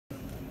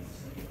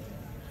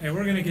Hey,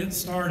 we're going to get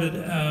started.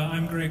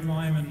 I'm Greg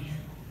Lyman.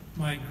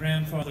 My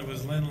grandfather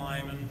was Lynn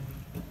Lyman.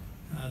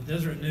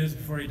 Deseret News,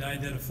 before he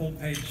died, did a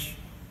full-page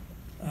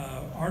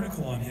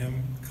article on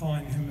him,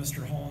 calling him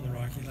Mr. Hole in the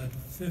Rock. He led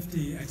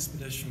 50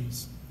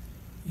 expeditions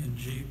in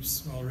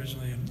jeeps, well,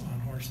 originally on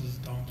horses,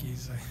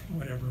 donkeys,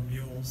 whatever,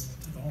 mules,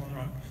 to the Hole in the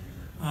Rock.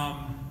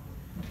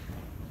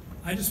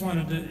 I just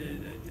wanted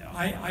to,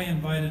 I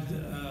invited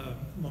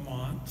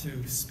Lamont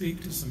to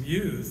speak to some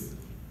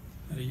youth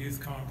at a youth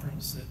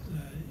conference at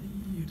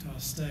Utah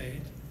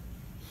State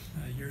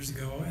years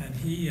ago, and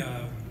he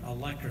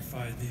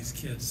electrified these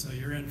kids, so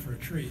you're in for a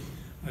treat.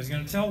 I was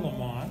going to tell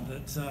Lamont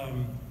that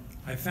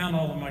I found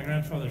all of my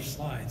grandfather's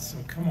slides, so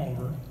come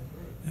over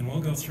and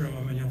we'll go through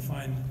them and you'll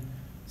find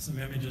some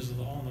images of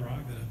the Hole in the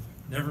Rock that have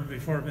never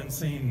before been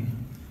seen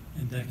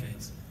in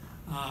decades.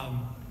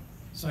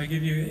 So I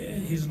give you,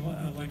 he's an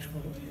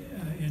electrical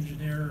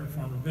engineer, a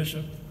former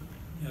bishop.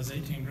 He has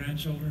 18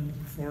 grandchildren,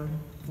 four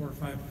or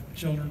five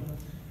children.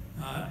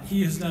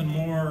 He has done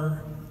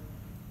more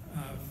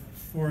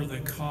for the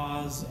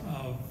cause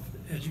of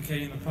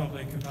educating the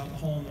public about the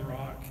Hole in the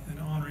Rock and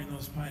honoring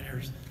those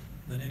pioneers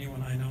than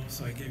anyone I know.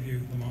 So I give you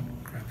Lamont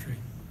Crabtree.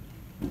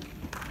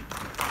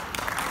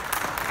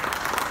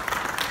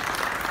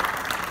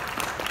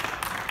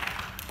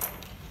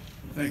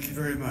 Thank you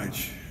very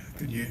much.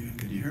 Can you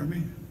hear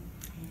me?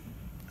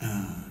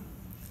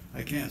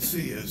 I can't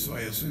see you, so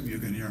I assume you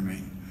can hear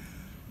me.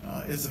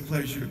 It's a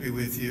pleasure to be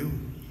with you.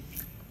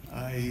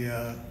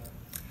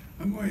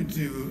 I'm going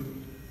to,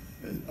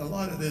 a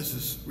lot of this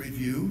is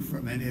review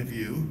for many of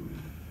you,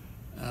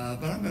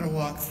 but I'm going to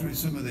walk through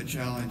some of the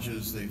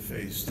challenges they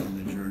faced on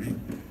the journey,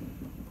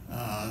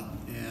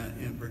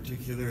 and in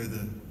particular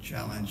the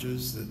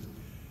challenges that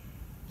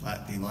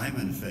Platt D.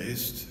 Lyman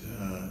faced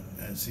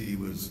as he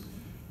was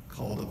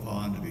called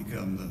upon to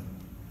become the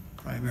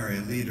primary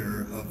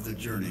leader of the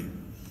journey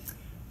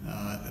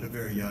at a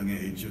very young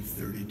age of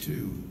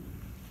 32.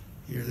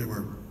 Here there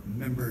were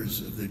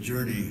members of the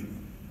journey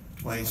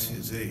twice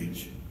his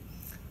age.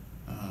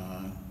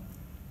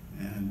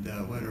 And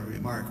what a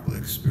remarkable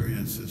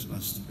experience this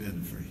must have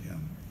been for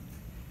him.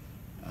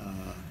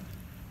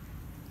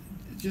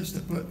 Just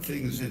to put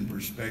things in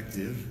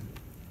perspective,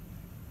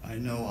 I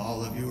know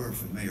all of you are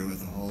familiar with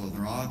the Hole in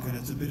the Rock, and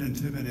it's a bit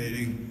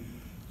intimidating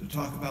to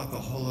talk about the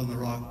Hole in the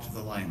Rock to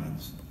the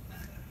Lymans.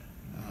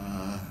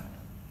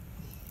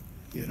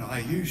 You know, I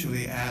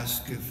usually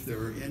ask if there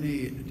are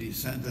any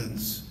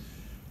descendants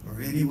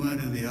or anyone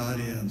in the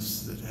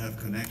audience that have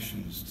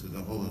connections to the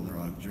Hole in the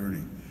Rock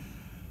journey.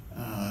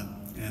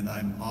 And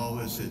I'm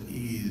always at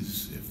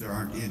ease if there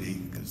aren't any,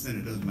 because then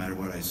it doesn't matter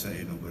what I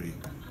say, nobody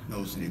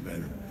knows any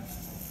better.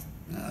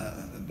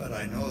 But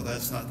I know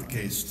that's not the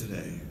case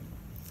today.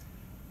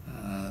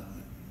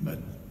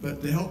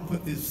 But to help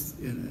put this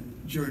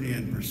journey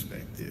in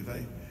perspective,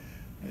 I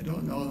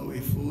don't know that we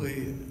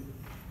fully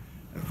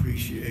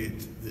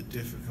appreciate the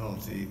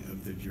difficulty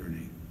of the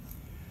journey.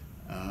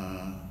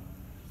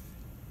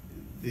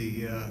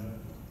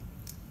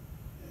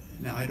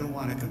 Now, I don't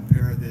want to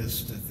compare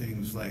this to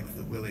things like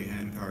the Willie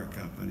Handcart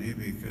Company,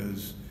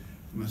 because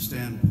from a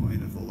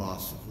standpoint of the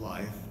loss of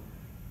life,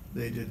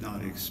 they did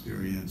not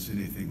experience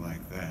anything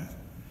like that.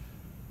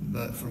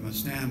 But from a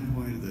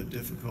standpoint of the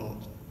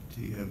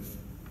difficulty of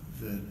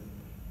the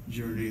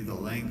journey, the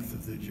length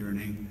of the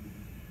journey,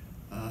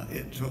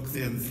 it took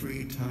them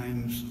 3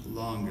 times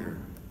longer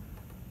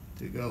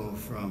to go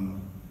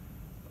from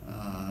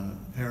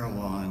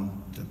Parowan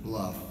to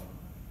Bluff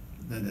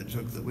than it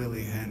took the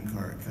Willie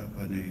Handcart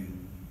Company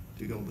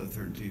to go the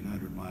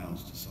 1,300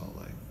 miles to Salt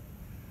Lake.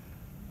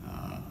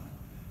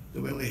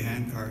 The Willie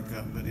Handcart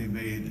Company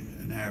made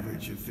an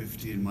average of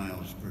 15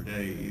 miles per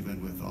day,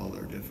 even with all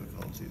their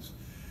difficulties.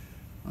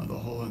 The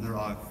Hole in the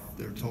Rock,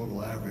 their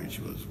total average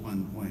was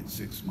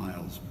 1.6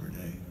 miles per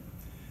day.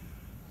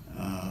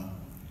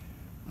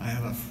 I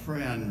have a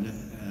friend,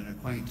 an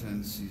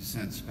acquaintance, he's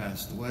since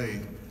passed away,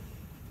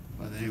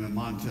 by the name of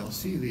Montel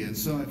Seeley, and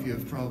some of you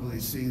have probably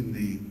seen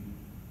the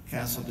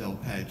Castle Dell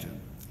pageant.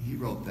 He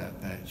wrote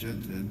that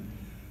pageant, and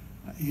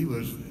he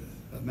was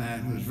a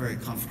man who was very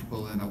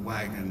comfortable in a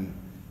wagon,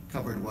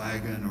 covered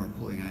wagon, or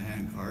pulling a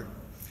handcart.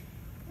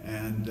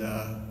 And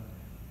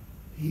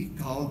he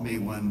called me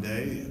one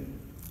day.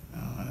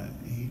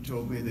 He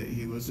told me that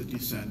he was a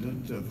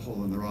descendant of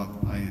Hole in the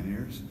Rock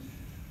pioneers.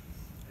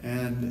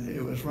 And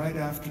it was right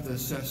after the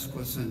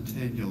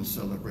sesquicentennial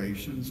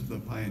celebrations of the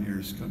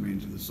pioneers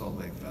coming to the Salt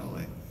Lake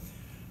Valley.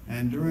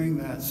 And during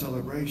that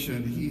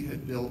celebration, he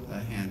had built a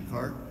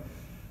handcart,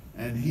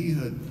 and he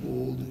had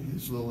pulled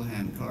his little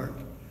handcart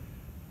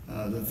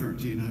the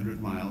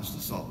 1,300 miles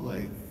to Salt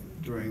Lake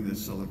during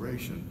this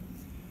celebration.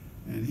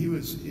 And he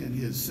was in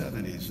his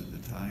 70s at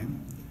the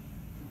time.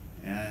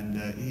 And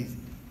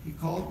he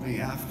called me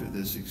after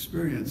this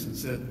experience and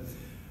said,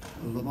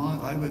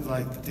 Lamont, I would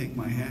like to take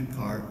my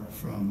handcart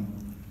from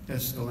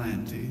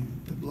Escalante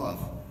to Bluff.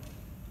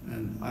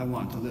 And I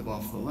want to live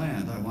off the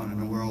land. I want to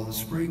know where all the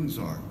springs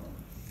are.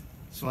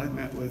 So I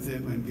met with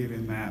him and gave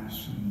him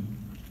maps and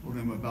told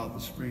him about the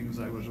springs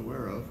I was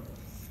aware of.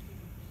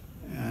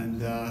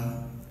 And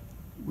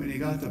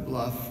got to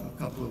Bluff a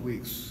couple of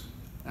weeks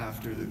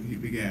after he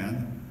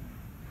began,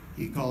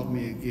 he called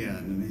me again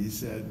and he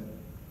said,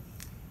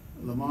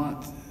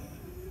 Lamont,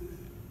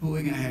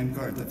 pulling a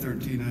handcart the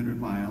 1,300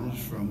 miles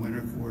from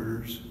winter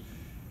quarters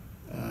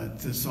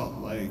to Salt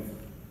Lake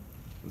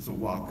was a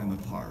walk in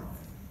the park.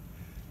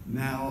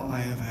 Now I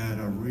have had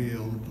a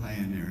real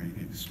pioneering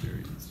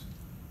experience.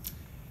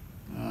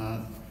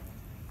 Now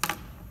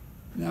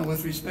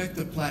with respect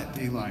to Platt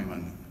D.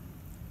 Lyman,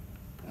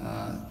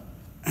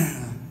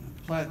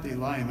 Platt D.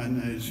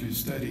 Lyman, as you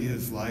study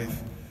his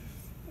life,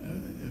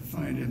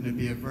 find him to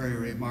be a very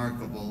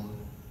remarkable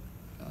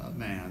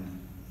man.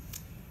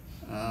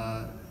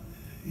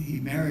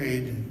 He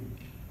married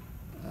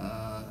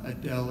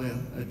Adelia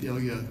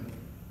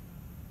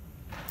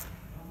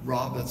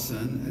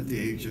Robinson at the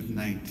age of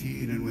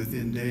 19, and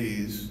within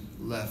days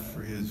left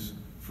for his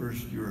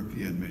first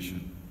European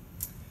mission.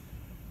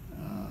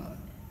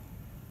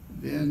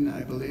 Then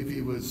I believe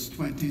he was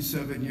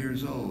 27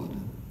 years old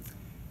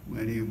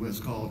when he was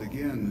called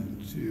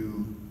again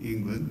to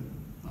England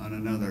on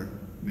another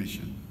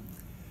mission.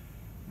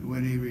 And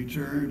when he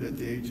returned at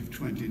the age of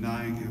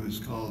 29, he was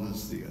called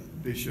as the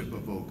Bishop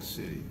of Oak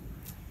City.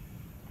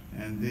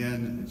 And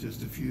then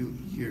just a few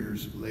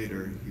years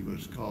later, he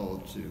was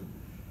called to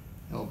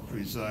help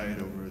preside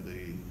over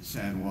the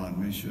San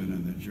Juan mission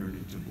and the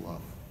journey to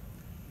Bluff.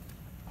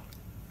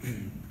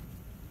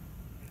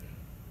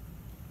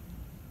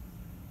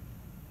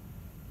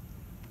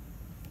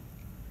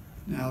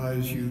 Now,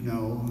 as you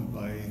know,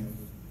 by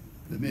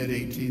the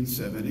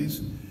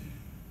mid-1870s,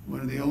 one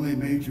of the only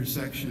major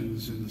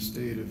sections in the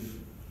state of,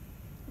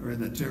 or in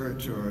the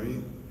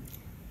territory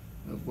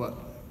of what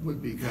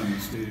would become the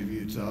state of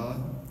Utah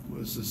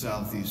was the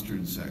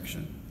southeastern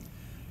section.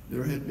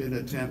 There had been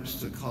attempts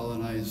to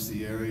colonize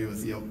the area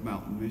with the Oak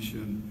Mountain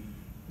Mission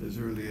as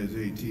early as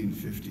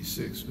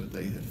 1856, but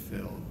they had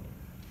failed.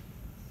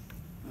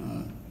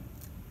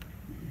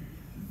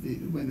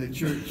 When the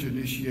church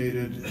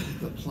initiated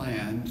the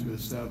plan to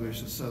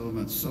establish a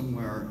settlement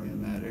somewhere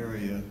in that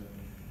area,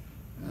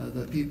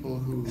 the people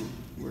who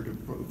were to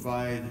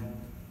provide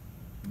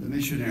the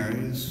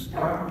missionaries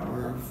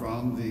were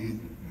from the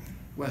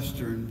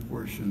western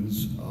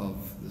portions of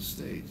the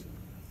state.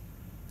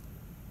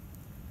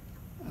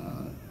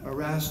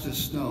 Erastus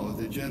Snow,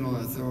 the general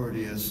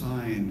authority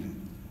assigned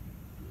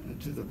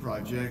to the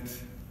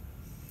project,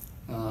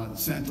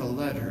 sent a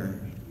letter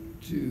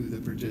to the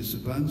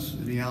participants,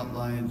 and he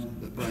outlined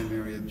the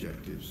primary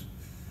objectives.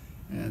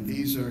 And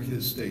these are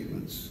his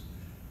statements.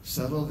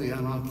 Settle the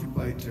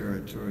unoccupied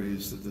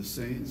territories that the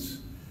saints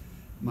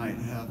might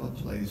have a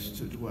place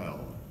to dwell.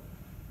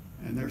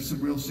 And there's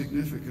some real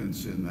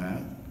significance in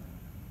that.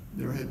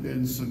 There had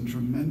been some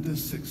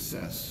tremendous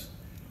success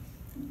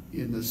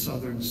in the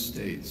southern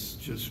states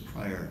just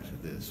prior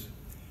to this.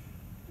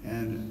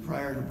 And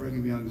prior to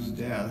Brigham Young's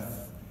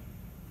death,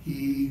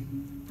 he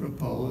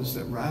proposed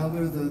that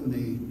rather than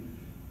the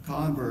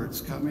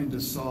converts coming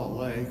to Salt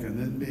Lake and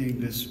then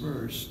being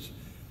dispersed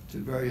to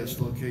various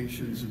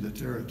locations in the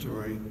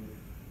territory,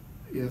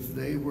 if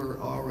they were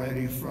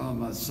already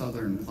from a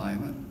southern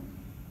climate,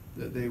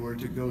 that they were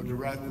to go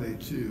directly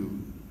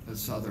to a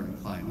southern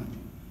climate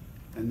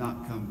and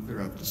not come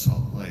clear up to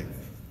Salt Lake.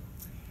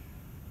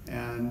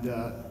 And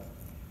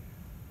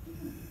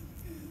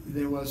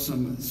there was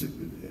some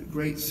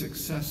great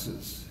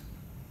successes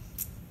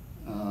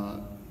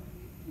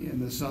in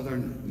the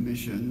southern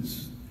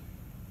missions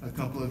a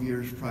couple of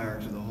years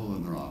prior to the Hole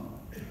in the Rock.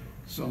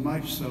 So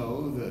much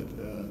so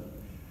that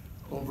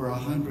over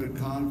 100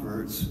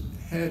 converts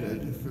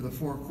headed for the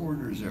Four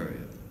Corners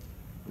area,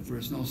 but there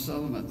was no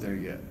settlement there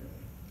yet.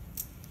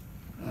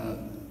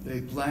 They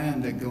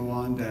planned to go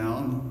on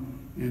down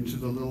into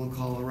the Little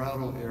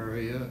Colorado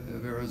area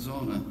of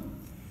Arizona,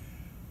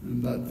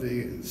 but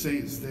the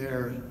saints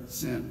there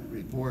sent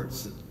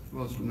reports that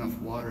there wasn't enough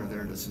water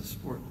there to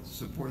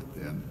support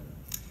them.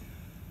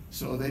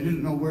 So they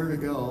didn't know where to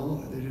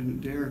go. They didn't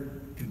dare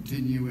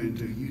continue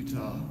into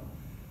Utah.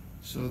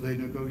 So they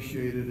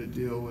negotiated a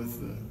deal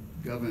with the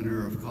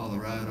governor of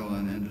Colorado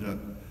and ended up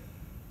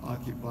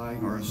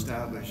occupying or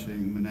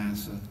establishing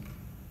Amasa,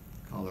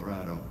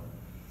 Colorado.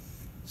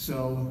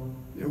 So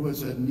there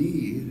was a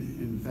need.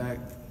 In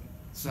fact,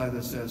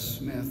 Silas S.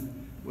 Smith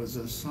was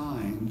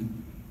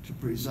assigned to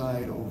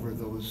preside over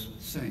those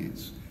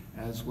saints,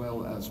 as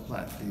well as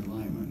Platt D.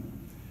 Lyman.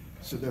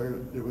 So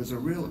there was a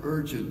real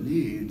urgent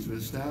need to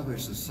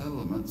establish a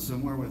settlement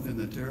somewhere within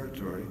the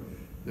territory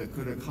that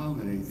could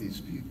accommodate these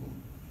people.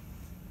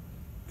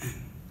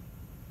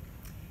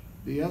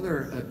 The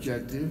other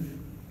objective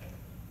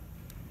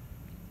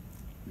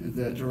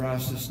that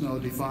Erastus Snow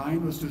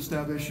defined was to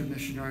establish a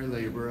missionary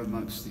labor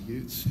amongst the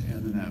Utes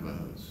and the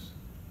Navajos.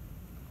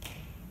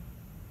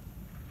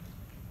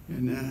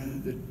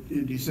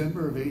 In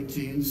December of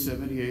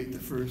 1878, the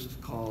first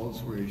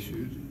calls were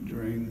issued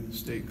during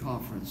state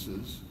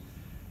conferences,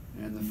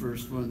 and the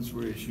first ones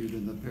were issued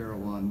in the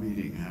Parowan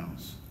Meeting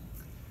House.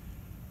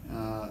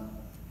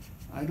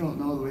 I don't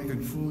know that we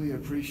can fully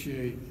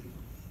appreciate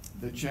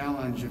the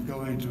challenge of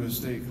going to a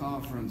state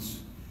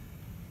conference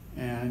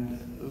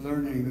and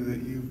learning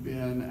that you've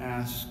been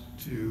asked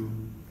to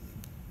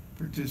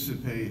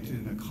participate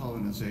in a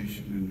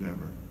colonization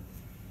endeavor,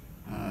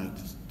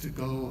 to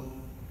go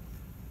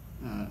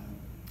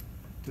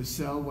to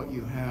sell what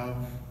you have,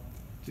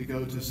 to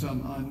go to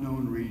some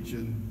unknown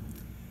region.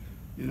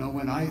 You know,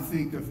 when I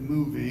think of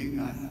moving,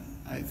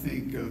 I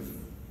think of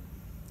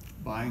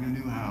buying a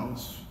new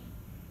house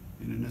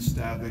in an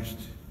established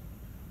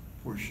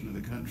portion of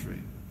the country.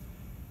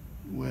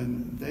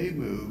 When they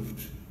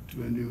moved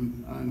to a new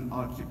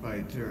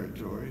unoccupied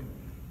territory,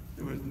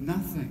 there was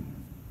nothing.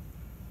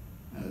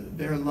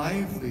 Their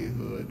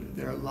livelihood,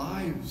 their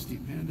lives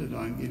depended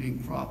on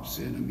getting crops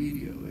in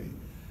immediately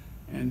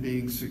and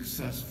being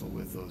successful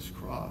with those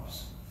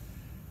crops,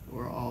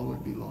 or all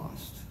would be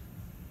lost.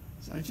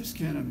 So I just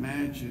can't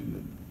imagine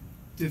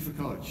the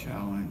difficult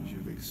challenge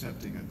of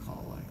accepting a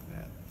call like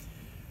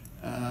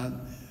that.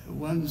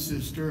 One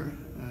sister,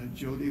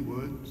 Jody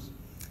Woods,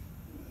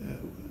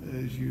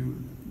 as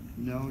you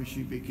know,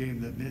 she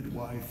became the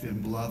midwife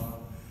in Bluff.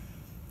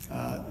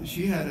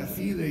 She had a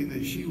feeling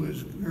that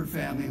her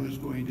family was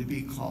going to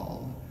be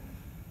called,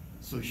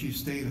 so she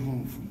stayed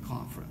home from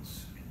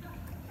conference.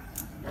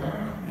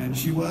 And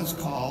she was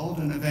called,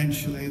 and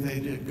eventually they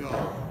did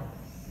go.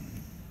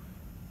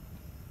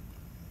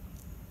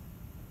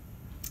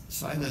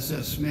 Silas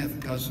S. Smith,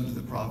 cousin to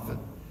the prophet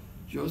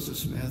Joseph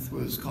Smith,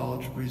 was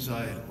called to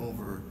preside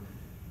over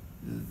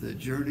the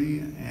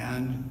journey,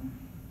 and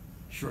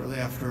shortly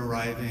after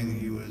arriving,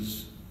 he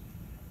was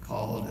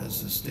called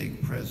as the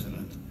stake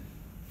president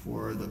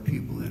for the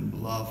people in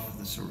Bluff,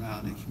 the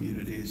surrounding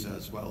communities,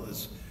 as well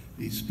as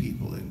these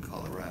people in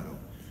Colorado.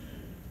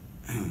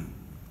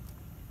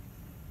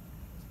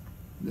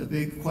 The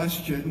big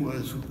question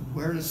was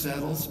where to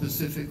settle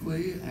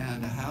specifically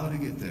and how to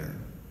get there.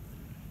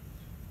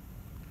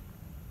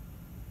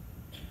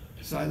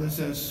 Silas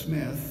S.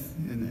 Smith,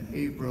 in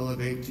April of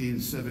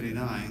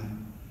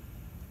 1879,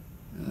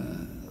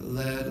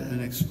 led an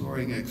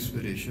exploring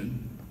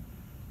expedition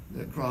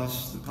that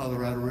crossed the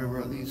Colorado River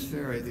at Lee's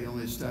Ferry, the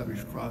only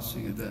established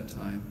crossing at that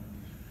time,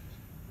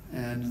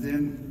 and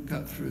then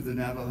cut through the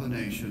Navajo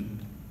Nation.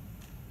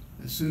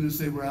 As soon as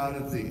they were out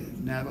of the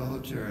Navajo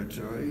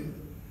territory,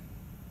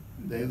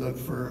 they looked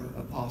for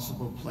a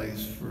possible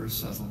place for a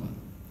settlement.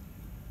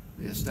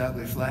 They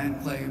established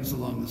land claims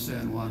along the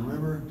San Juan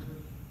River,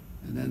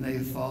 and then they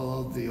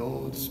followed the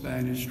old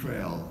Spanish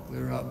trail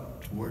clear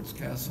up towards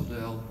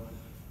Castledale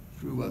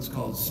through what's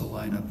called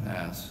Salina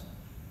Pass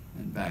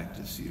and back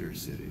to Cedar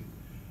City.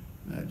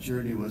 That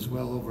journey was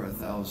well over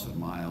 1,000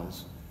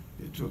 miles.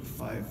 It took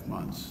 5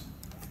 months.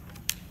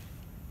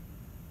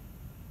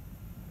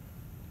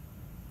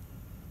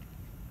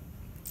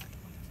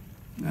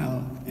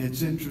 Now,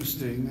 it's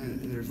interesting,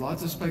 there's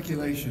lots of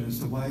speculation as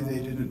to why they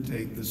didn't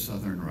take the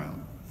southern route.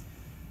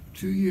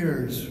 2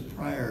 years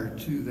prior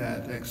to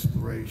that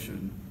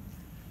exploration,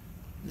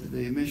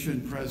 the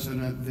mission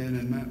president then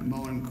in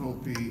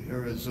Moenkopi,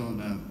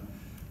 Arizona,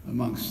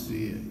 amongst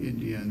the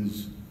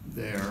Indians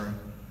there,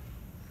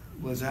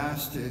 was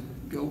asked to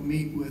go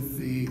meet with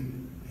the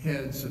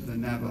heads of the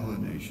Navajo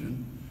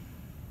Nation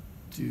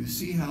to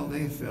see how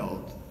they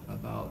felt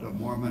about a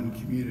Mormon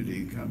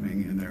community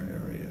coming in their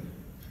area.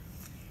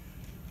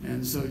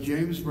 And so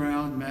James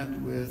Brown met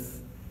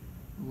with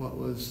what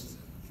was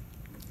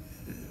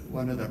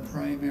one of the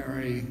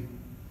primary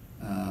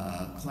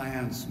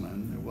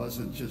clansmen. There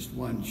wasn't just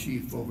one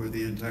chief over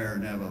the entire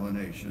Navajo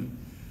Nation,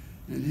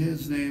 and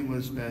his name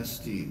was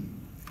Bastine.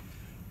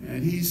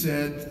 And he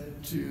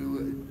said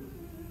to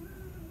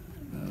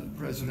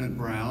President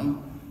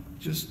Brown,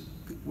 just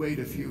wait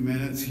a few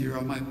minutes here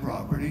on my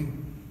property.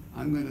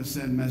 I'm going to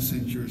send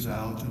messengers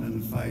out and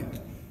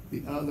invite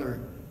the other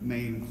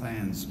main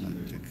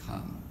clansmen to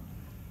come.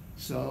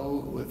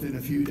 So within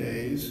a few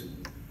days,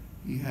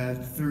 he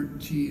had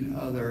 13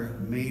 other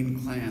main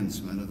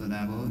clansmen of the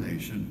Navajo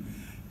Nation,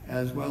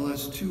 as well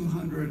as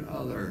 200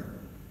 other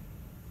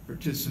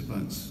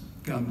participants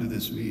come to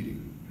this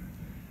meeting.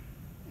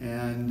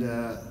 And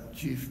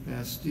Chief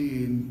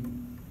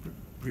Bastine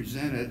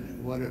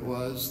presented what it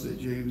was that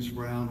James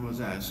Brown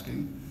was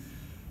asking,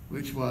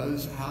 which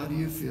was, how do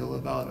you feel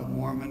about a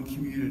Mormon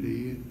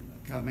community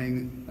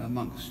coming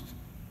amongst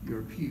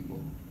your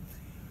people?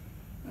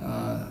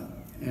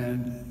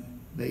 And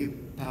they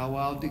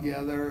powwowed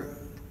together,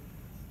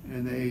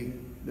 and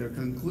their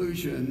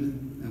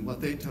conclusion and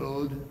what they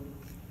told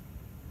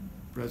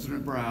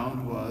President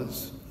Brown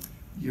was,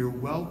 you're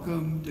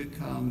welcome to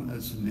come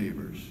as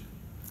neighbors,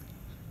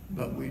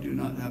 but we do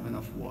not have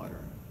enough water.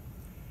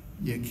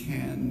 You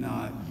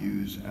cannot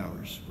use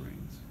our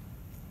springs.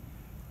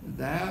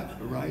 That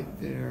right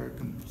there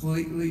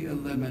completely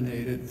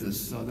eliminated the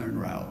southern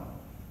route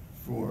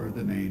for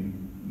the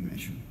main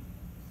mission.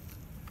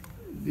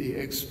 The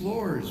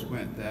explorers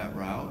went that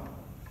route.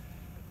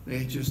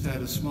 They just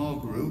had a small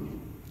group.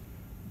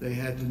 They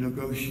had to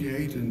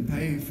negotiate and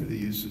pay for the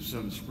use of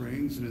some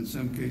springs, and in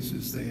some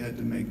cases they had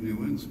to make new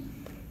ones.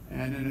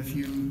 And in a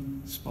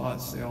few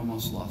spots they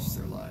almost lost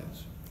their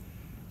lives.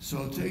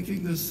 So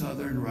taking the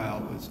southern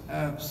route was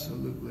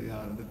absolutely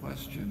out of the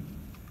question.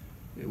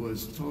 It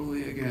was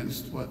totally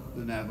against what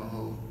the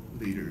Navajo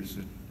leaders'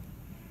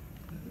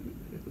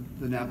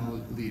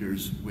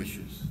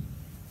 wishes.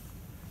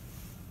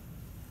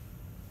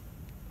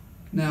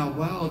 Now,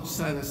 while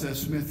Silas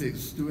S. Smith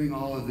is doing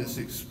all of this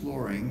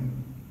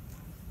exploring,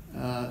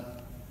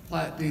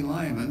 Platt D.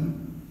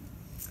 Lyman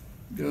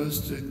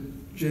goes to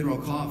General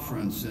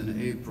Conference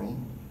in April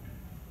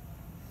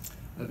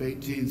of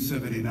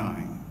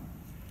 1879.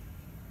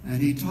 And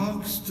he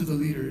talks to the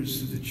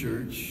leaders of the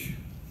church,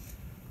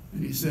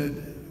 and he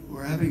said,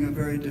 we're having a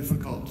very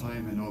difficult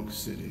time in Oak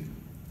City.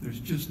 There's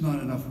just not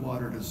enough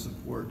water to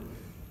support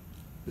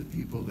the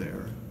people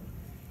there.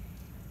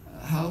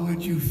 How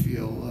would you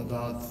feel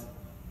about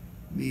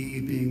me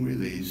being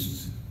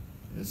released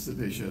as the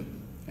bishop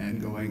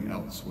and going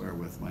elsewhere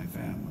with my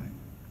family?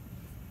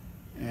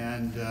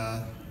 And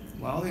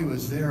while he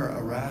was there,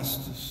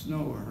 Erastus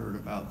Snow heard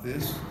about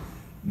this,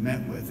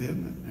 met with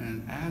him,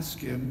 and asked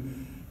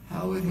him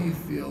how would he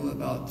feel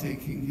about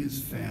taking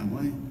his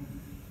family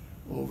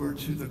over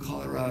to the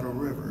Colorado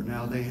River.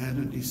 Now, they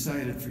hadn't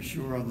decided for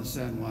sure on the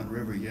San Juan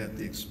River yet.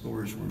 The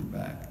explorers weren't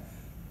back,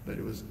 but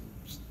it was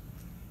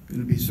going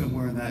to be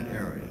somewhere in that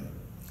area.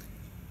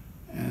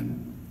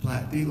 And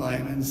Platt D.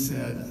 Lyman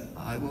said,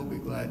 I will be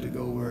glad to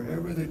go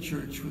wherever the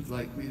church would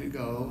like me to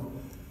go,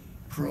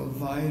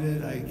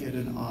 provided I get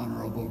an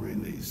honorable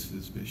release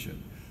as bishop.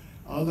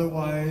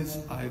 Otherwise,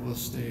 I will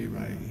stay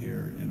right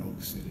here in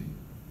Oak City.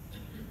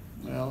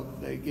 Well,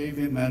 they gave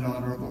him that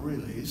honorable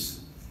release.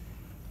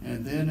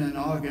 And then in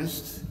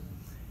August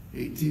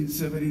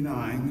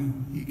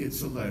 1879, he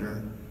gets a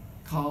letter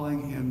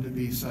calling him to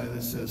be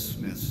Silas S.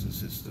 Smith's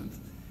assistant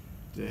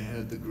to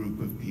head the group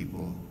of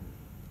people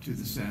to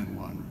the San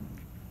Juan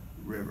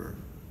River,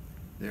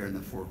 there in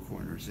the Four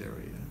Corners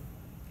area.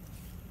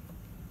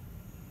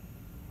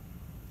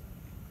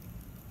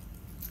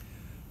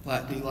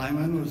 Platt D.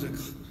 Lyman was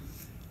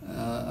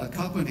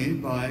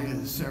accompanied by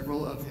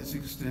several of his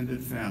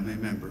extended family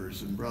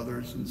members and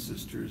brothers and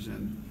sisters,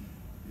 and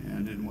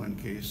in one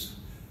case,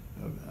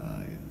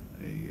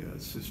 a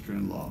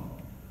sister-in-law.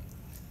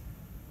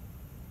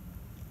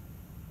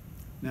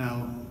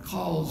 Now,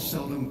 calls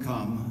seldom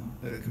come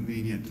at a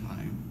convenient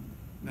time.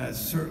 That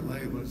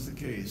certainly was the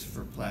case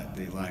for Platt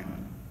D.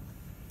 Lyman.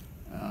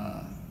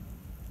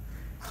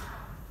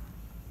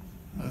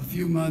 A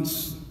few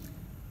months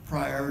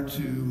prior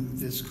to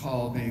this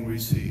call being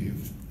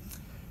received,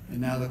 and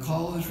now the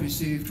call is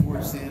received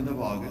towards the end of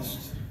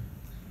August.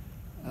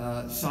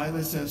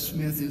 Silas S.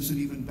 Smith isn't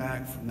even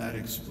back from that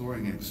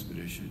exploring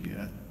expedition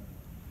yet.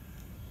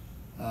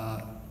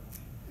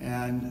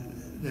 And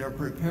they're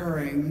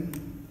preparing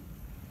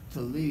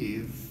to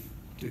leave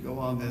to go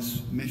on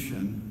this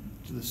mission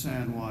to the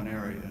San Juan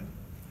area.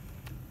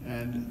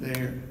 And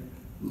they're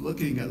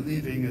looking at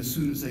leaving as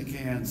soon as they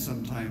can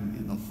sometime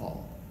in the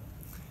fall.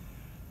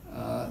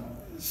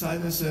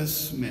 Silas S.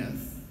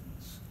 Smith,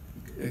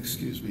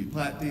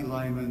 Platt D.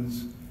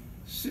 Lyman's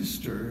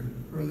sister,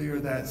 earlier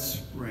that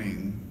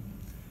spring,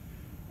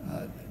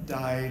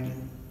 died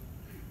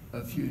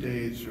a few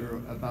days or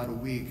about a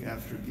week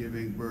after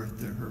giving birth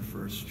to her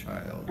first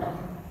child,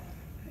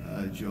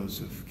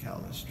 Joseph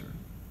Callister.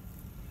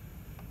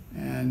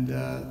 And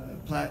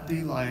Platt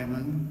D.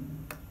 Lyman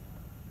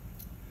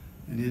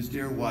and his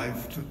dear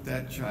wife took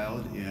that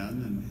child in,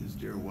 and his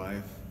dear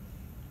wife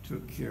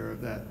took care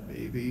of that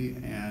baby,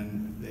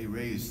 and they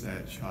raised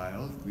that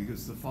child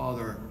because the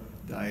father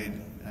died,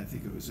 I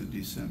think it was in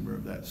December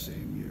of that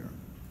same year.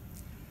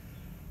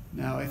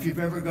 Now, if you've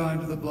ever gone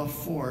to the Bluff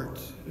Fort,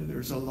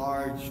 there's a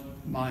large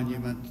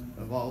monument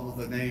of all of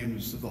the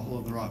names of the Hole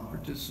in the Rock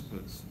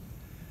participants.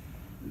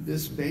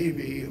 This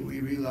baby,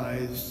 we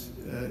realized,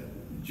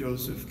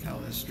 Joseph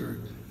Callister,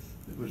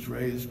 that was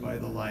raised by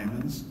the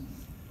Lymans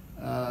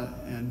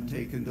and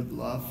taken to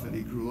Bluff, and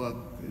he grew up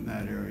in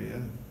that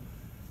area.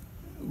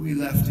 We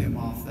left him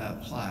off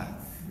that plaque.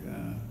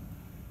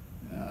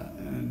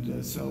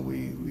 So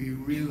we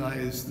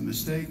realized the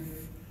mistake,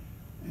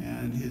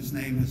 and his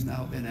name has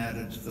now been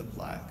added to the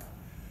plaque,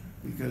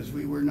 because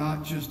we were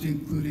not just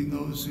including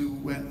those who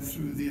went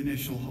through the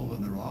initial Hole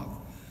in the Rock,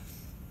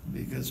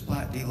 because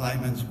Platt D.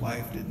 Lyman's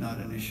wife did not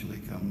initially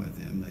come with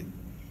him. They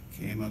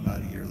came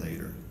about a year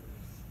later.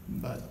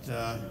 But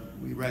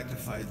we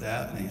rectified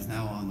that, and he's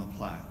now on the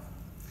plaque.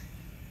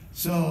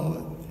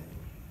 So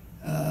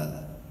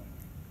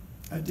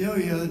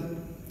Adelia,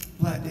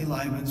 Platt D.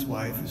 Lyman's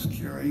wife, is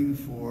caring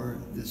for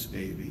this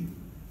baby.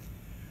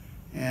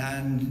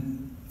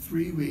 And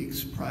 3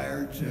 weeks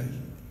prior to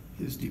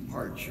his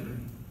departure,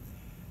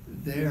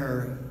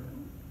 their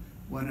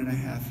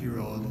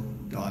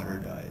 1.5-year-old daughter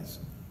dies.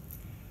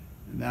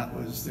 And that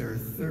was their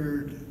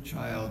third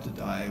child to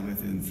die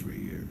within 3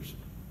 years.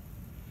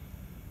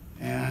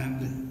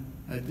 And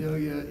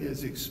Adelia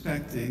is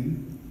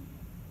expecting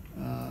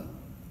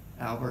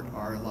Albert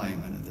R.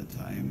 Lyman at the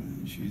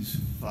time. She's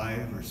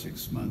 5 or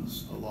 6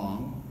 months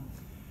along.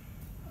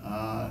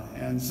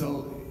 And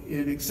so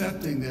in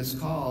accepting this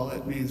call,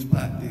 it means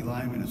Platt D.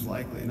 Lyman is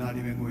likely not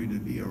even going to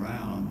be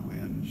around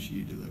when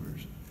she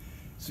delivers.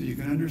 So you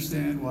can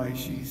understand why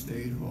she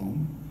stayed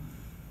home.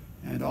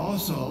 And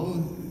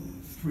also,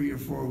 3 or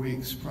 4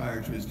 weeks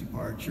prior to his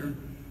departure,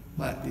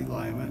 Platt D.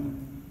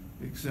 Lyman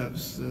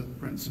accepts the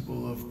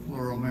principle of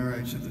plural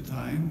marriage at the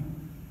time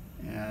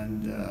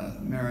and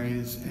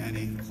marries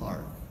Annie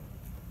Clark.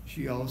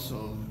 She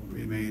also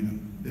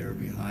remained there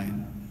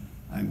behind,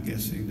 I'm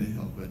guessing, to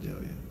help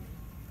Adelia.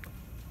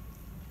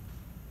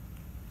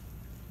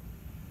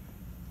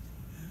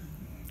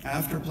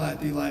 After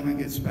Platt D. Lyman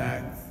gets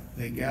back,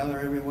 they gather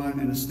everyone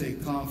in a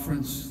state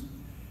conference,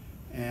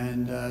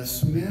 and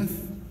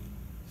Smith,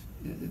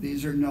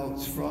 these are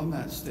notes from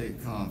that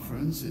state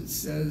conference. It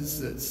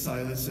says that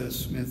Silas S.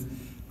 Smith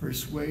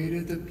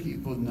persuaded the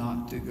people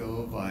not to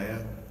go via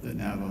the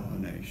Navajo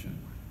Nation.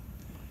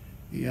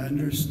 He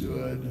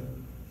understood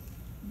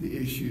the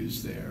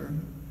issues there,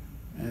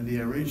 and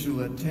the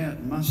original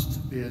intent must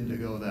have been to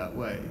go that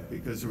way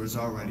because there was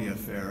already a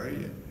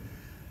ferry.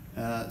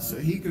 So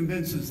he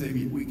convinces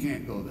them we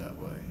can't go that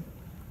way.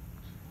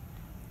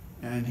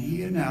 And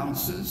he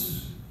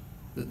announces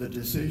that the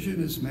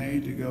decision is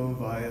made to go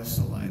via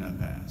Salina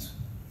Pass.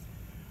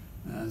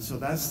 So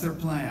that's their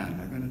plan.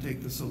 They're going to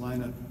take the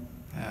Salina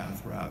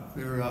Path route,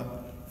 clear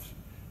up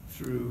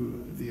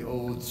through the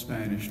old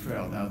Spanish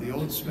Trail. Now, the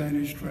old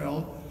Spanish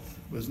Trail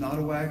was not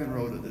a wagon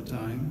road at the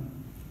time.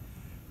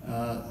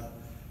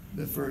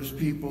 The first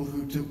people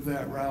who took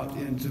that route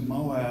into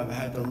Moab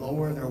had to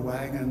lower their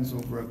wagons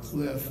over a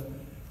cliff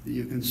that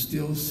you can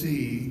still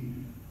see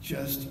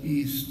just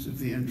east of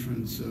the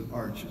entrance of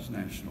Arches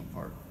National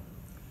Park.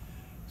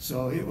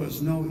 So it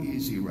was no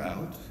easy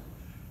route,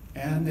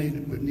 and they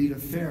would need a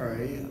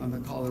ferry on the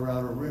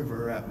Colorado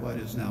River at what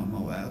is now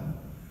Moab.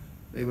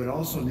 They would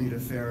also need a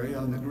ferry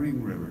on the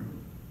Green River.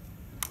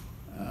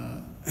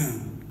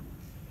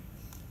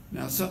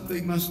 Now,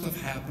 something must have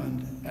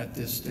happened at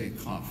this state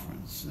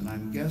conference, and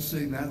I'm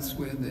guessing that's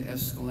when the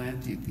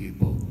Escalante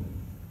people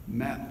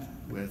met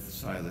with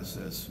Silas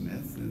S.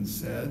 Smith and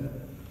said,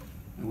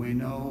 and we're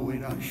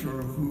not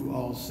sure who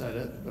all said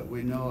it, but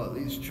we know at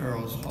least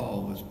Charles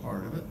Hall was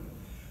part of it,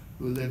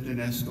 who lived in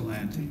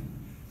Escalante.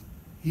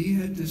 He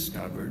had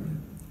discovered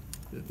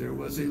that there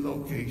was a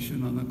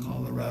location on the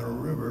Colorado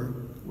River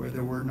where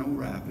there were no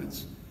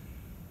rapids,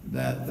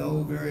 that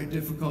though very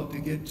difficult to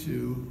get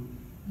to,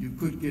 you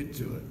could get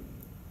to it.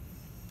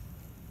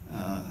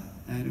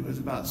 And it was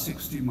about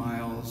 60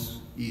 miles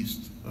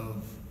east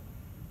of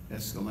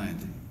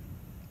Escalante.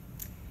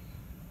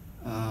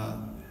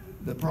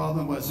 The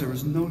problem was there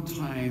was no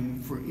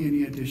time for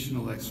any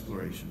additional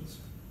explorations.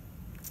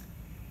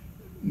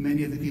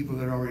 Many of the people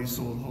had already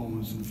sold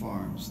homes and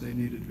farms. They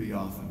needed to be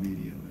off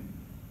immediately.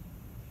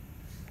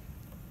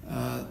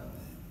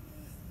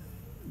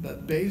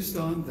 But based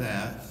on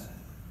that,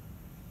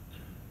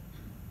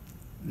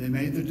 they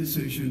made the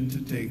decision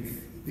to take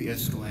the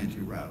Escalante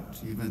route,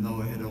 even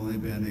though it had only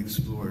been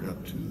explored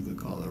up to the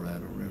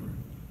Colorado River.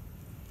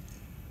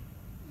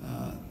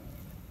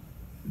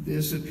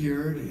 This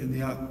appeared in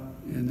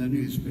the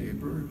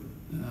newspaper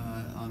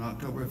on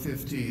October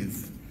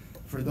 15th.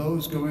 For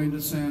those going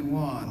to San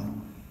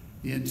Juan,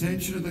 the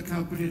intention of the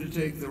company to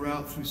take the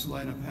route through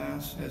Salina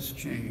Pass has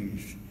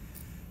changed.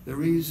 The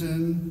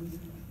reason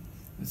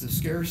is the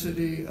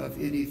scarcity of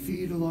any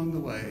feed along the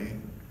way,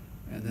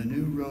 and the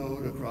new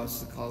road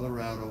across the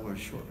Colorado will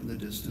shorten the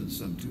distance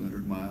some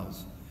 200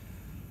 miles.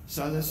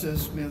 Silas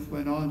S. Smith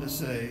went on to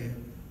say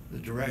the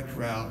direct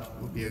route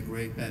will be a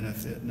great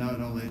benefit not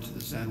only to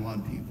the San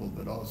Juan people,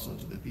 but also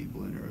to the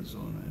people in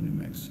Arizona and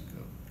New Mexico.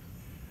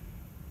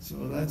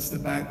 So that's the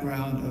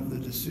background of the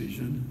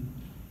decision.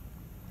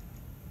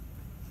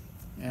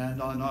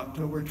 And on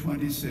October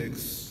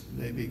 26th,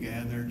 they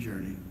began their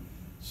journey.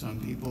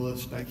 Some people have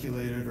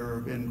speculated or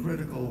been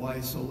critical,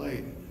 why so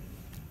late?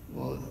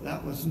 Well,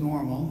 that was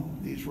normal.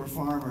 These were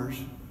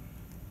farmers.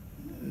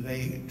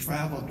 They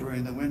traveled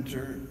during the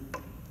winter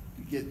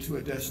to get to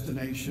a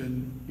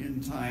destination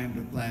in time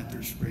to plant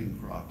their spring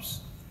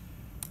crops.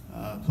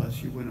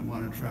 Plus, you wouldn't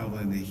want to travel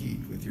in the heat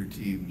with your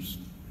teams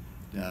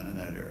down in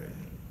that area.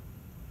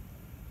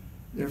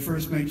 Their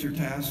first major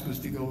task was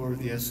to go over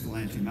the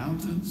Escalante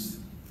Mountains.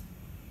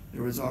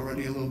 There was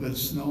already a little bit of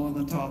snow on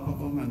the top of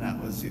them, and that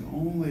was the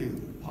only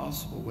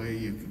possible way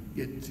you could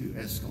get to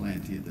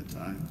Escalante at the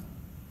time.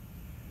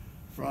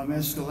 From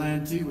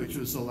Escalante, which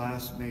was the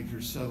last major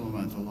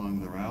settlement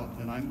along the route,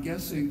 and I'm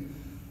guessing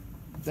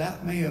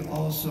that may have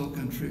also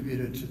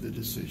contributed to the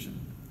decision.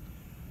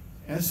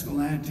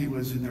 Escalante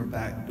was in their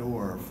back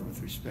door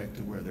with respect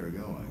to where they're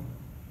going.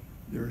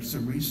 There are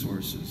some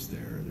resources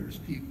there, there's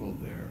people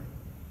there.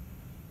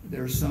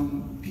 There are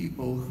some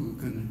people who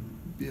can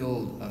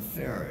build a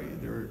ferry.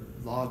 There are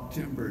log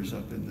timbers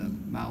up in the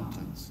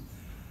mountains.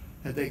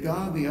 Had they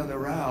gone the other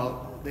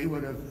route, they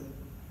would have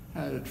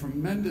had a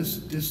tremendous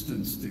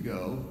distance to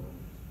go,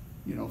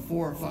 400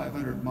 or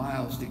 500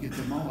 miles to get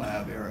to the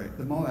Moab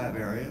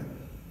area,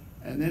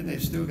 and then they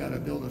still got to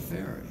build a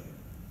ferry.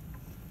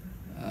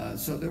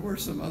 So there were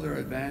some other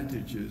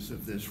advantages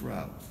of this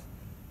route,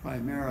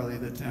 primarily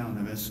the town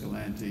of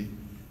Escalante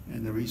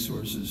and the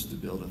resources to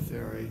build a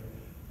ferry,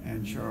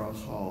 and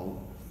Charles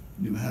Hall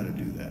knew how to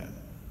do that.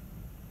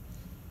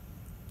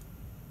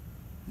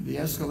 The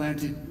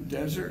Escalante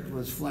Desert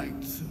was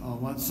flanked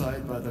on one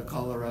side by the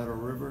Colorado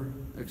River,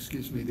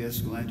 the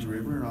Escalante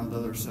River, and on the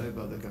other side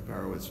by the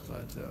Caparowitz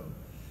Plateau.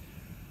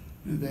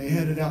 They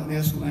headed out in the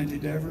Escalante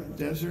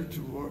Desert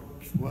toward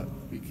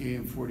what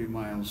became 40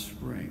 Mile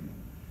Spring.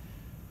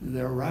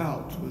 Their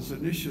route was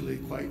initially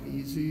quite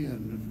easy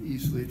and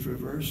easily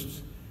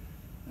traversed.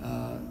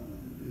 The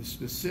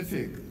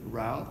specific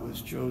route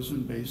was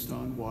chosen based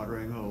on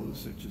watering holes,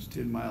 such as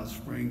 10 Mile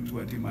Spring,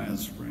 20 Mile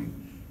Spring,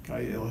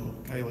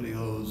 Coyote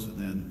Hose, and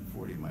then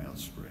 40 Mile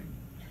Spring.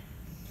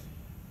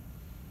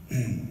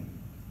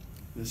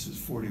 This is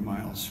 40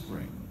 Mile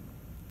Spring.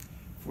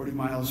 40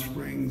 Mile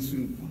Spring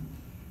soon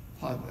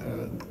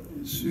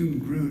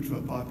grew to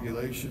a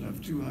population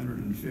of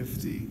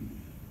 250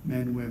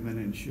 men, women,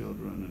 and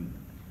children,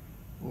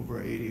 and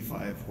over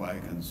 85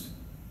 wagons.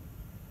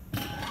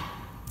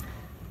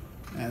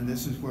 And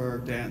this is where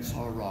Dance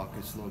Hall Rock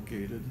is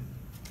located.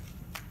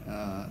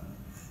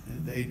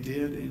 They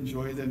did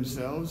enjoy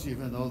themselves,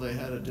 even though they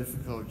had a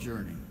difficult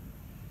journey.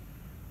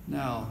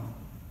 Now,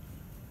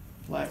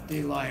 Platte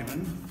D.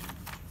 Lyman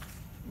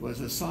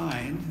was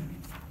assigned,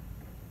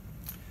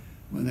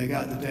 when they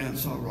got to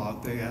Dance Hall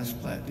Rock, they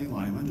asked Platte D.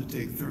 Lyman to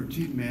take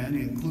 13 men,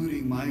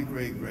 including my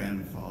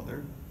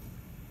great-grandfather,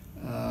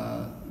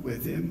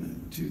 with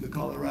him to the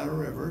Colorado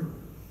River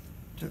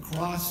to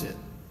cross it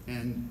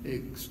and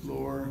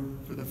explore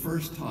for the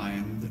first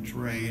time the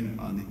terrain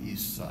on the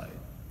east side.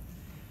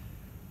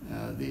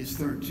 These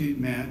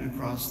 13 men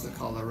across the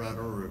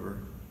Colorado River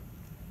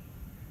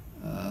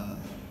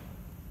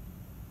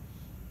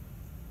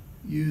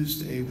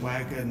used a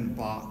wagon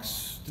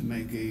box to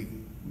make a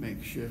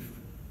makeshift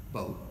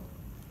boat.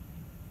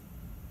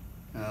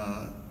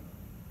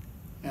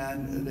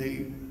 And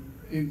they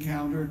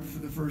encountered for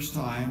the first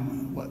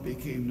time what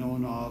became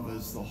known of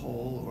as the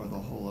hole, or the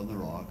hole in the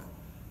rock,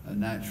 a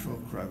natural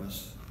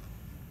crevice.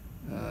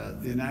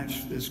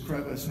 This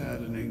crevice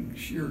had an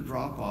sheer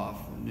drop-off,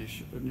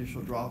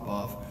 initial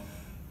drop-off,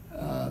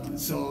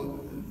 so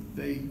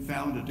they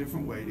found a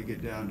different way to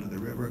get down to the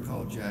river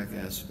called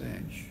Jackass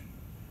Bench.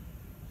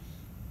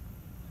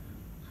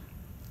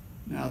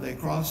 Now they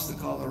crossed the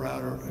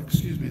Colorado,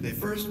 they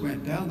first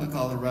went down the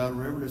Colorado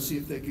River to see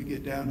if they could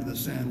get down to the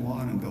San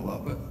Juan and go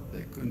up it.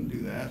 They couldn't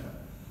do that.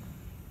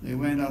 They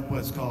went up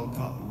what's called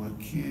Cottonwood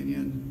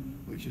Canyon,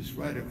 which is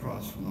right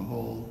across from the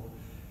hole,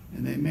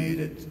 and they made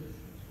it.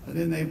 And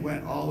then they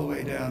went all the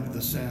way down to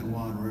the San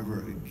Juan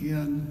River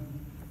again,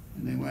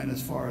 and they went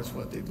as far as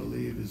what they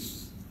believe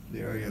is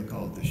the area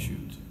called the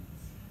Chute.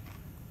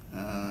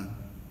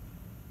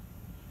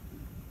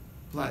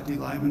 Platte D.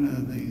 Lyman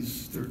and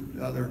these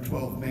other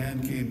 12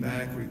 men came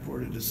back,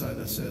 reported to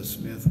Silas S.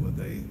 Smith what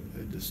they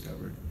had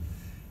discovered.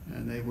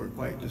 And they were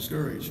quite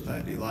discouraged.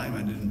 Platte D.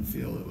 Lyman didn't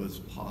feel it was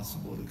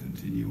possible to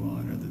continue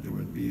on, or that there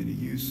would be any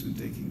use in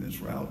taking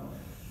this route.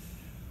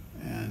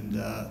 And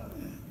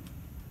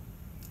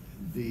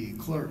the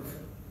clerk,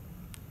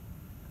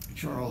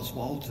 Charles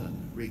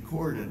Walton,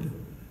 recorded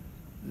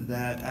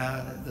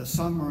that the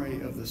summary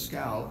of the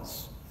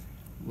scouts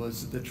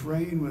was that the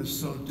terrain was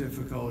so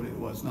difficult it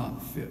was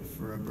not fit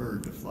for a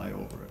bird to fly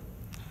over it.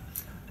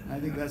 I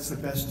think that's the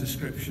best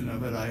description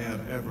of it I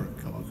have ever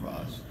come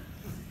across.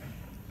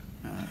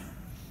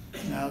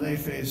 Now they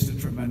faced a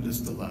tremendous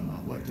dilemma.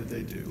 What did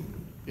they do?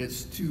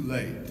 It's too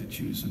late to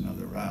choose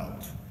another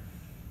route.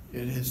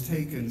 It has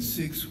taken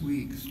 6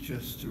 weeks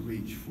just to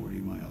reach 40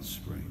 Mile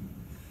Spring.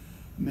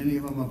 Many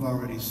of them have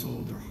already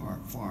sold their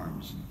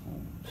farms and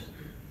homes.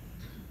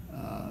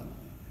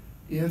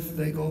 If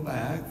they go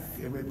back,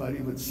 everybody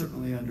would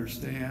certainly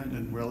understand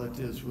and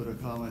relatives would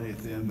accommodate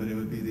them, but it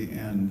would be the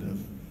end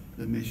of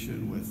the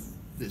mission with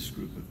this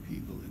group of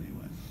people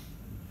anyway.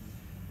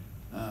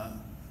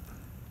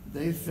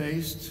 They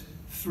faced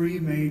 3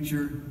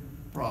 major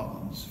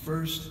problems.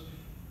 First,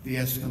 the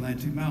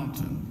Escalante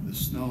Mountain. The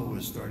snow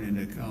was starting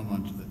to come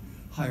onto the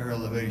higher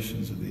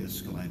elevations of the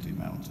Escalante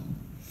Mountain.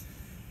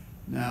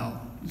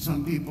 Now,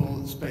 some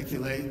people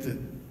speculate that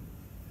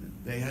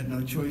they had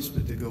no choice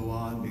but to go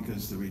on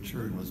because the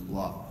return was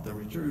blocked. The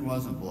return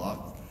wasn't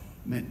blocked.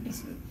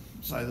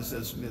 Silas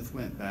S. Smith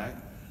went back.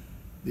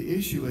 The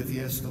issue with the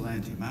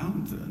Escalante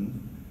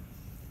Mountain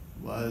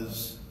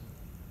was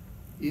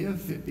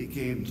if it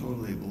became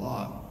totally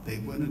blocked, they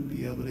wouldn't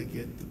be able to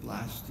get the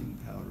blasting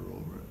powder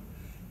over it.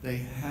 They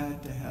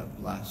had to have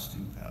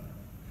blasting powder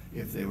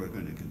if they were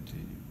going to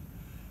continue.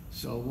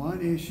 So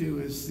one issue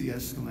is the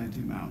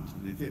Escalante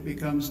Mountain. If it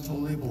becomes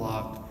totally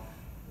blocked,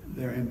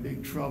 they're in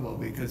big trouble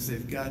because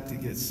they've got to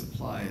get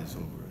supplies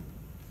over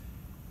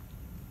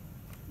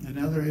it.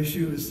 Another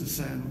issue is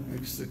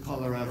the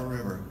Colorado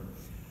River.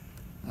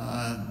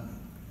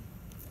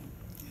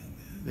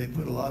 They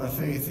put a lot of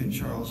faith in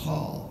Charles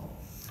Hall.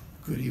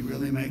 Could he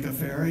really make a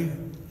ferry?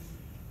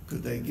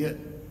 Could they get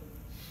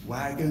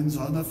wagons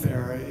on the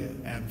ferry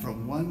and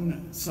from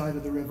one side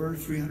of the river,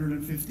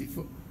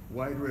 350-foot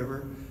wide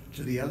river,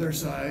 to the other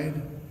side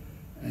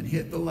and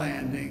hit the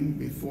landing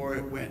before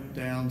it went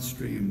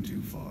downstream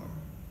too far?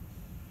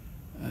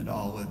 And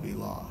all would be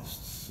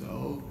lost.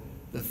 So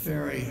the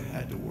ferry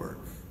had to work.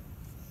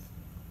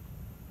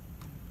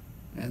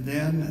 And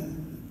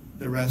then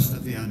the rest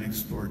of the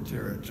unexplored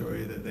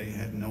territory that they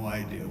had no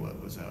idea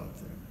what was out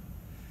there.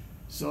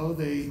 So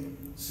they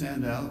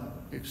send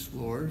out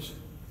explorers.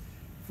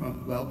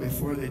 Well,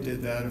 before they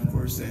did that, of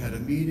course, they had a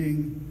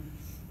meeting,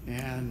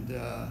 and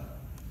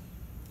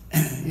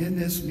in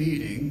this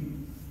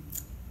meeting,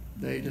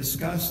 they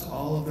discussed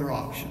all of their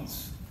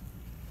options.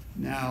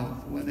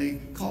 Now, when they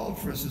called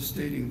for a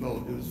sustaining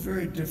vote, it was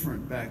very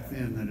different back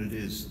then than it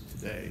is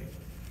today.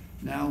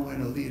 Now,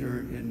 when a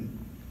leader in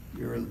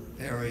your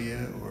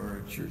area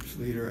or a church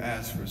leader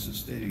asks for a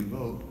sustaining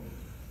vote,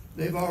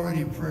 they've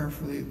already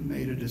prayerfully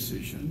made a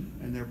decision,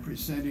 and they're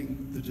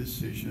presenting the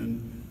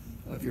decision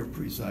of your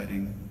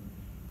presiding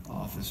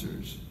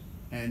officers,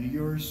 and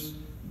you're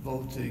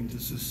voting to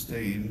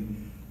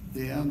sustain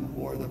them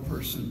or the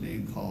person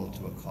being called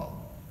to a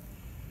call.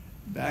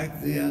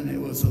 Back then, it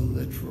was a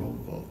literal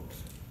vote,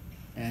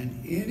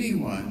 and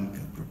anyone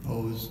could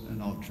propose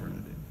an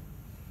alternative.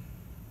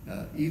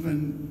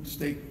 Even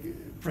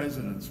state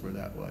presidents were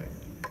that way.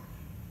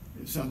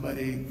 If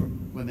somebody,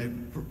 when they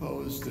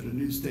proposed that a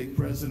new state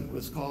president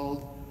was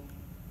called,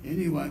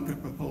 anyone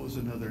could propose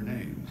another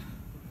name.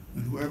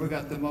 And whoever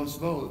got the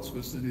most votes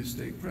was the new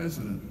state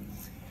president.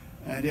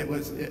 And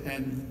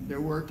and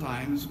there were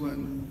times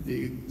when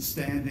the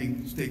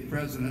standing state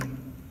president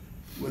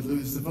would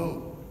lose the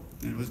vote,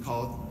 and it was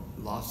called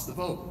lost the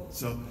vote.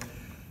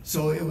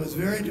 So it was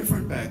very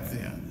different back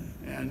then.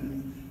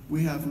 And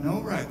we have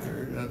no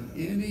record of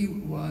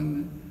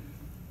anyone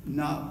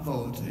not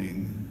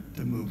voting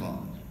to move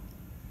on.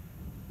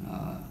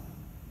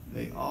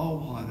 They all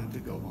wanted to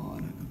go on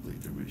and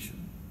complete their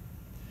mission.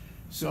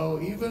 So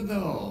even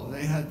though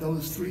they had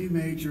those three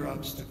major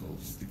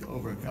obstacles to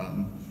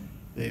overcome,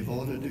 they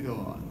voted to go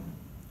on.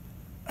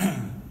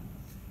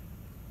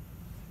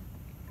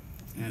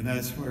 And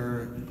that's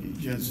where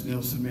Jens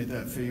Nilsson made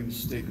that famous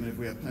statement, if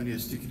we have plenty of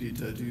stickity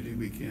to duty,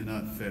 we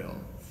cannot fail.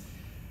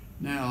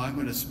 Now I'm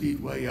going to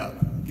speed way up,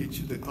 get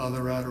you to the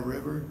Colorado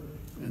River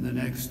in the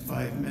next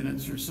 5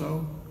 minutes or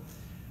so.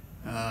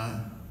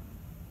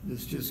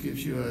 This just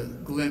gives you a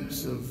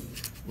glimpse of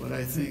what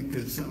I think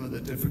is some of the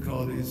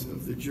difficulties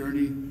of the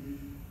journey.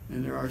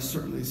 And there are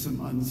certainly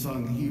some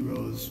unsung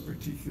heroes,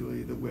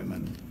 particularly the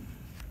women.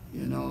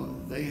 You know,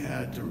 they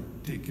had to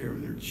take care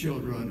of their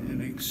children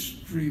in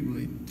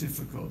extremely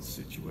difficult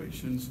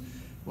situations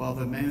while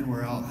the men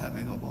were out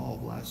having a ball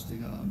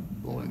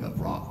blowing up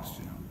rocks,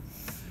 you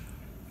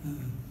know.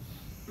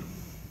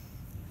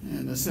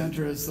 And the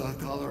center is the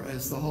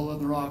hole in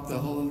the rock. The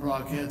hole in the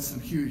rock had some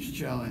huge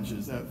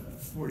challenges, that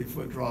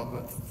 40-foot drop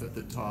at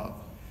the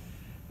top.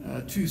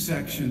 2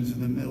 sections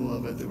in the middle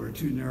of it that were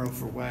too narrow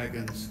for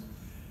wagons,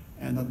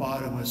 and the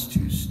bottom was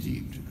too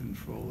steep to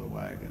control the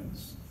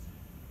wagons.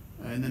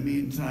 In the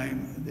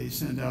meantime, they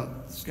send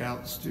out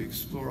scouts to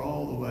explore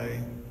all the way,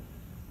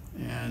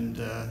 and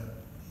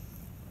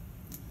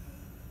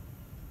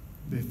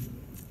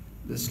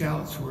the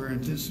scouts were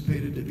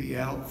anticipated to be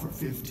out for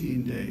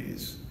 15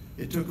 days.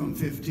 It took them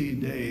 15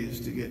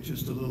 days to get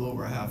just a little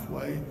over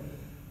halfway,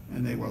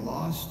 and they were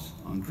lost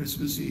on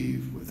Christmas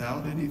Eve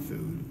without any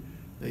food.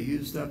 They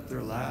used up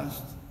their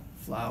last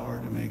flour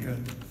to make a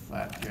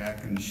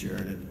flapjack and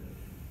shared it.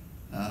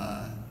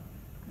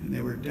 And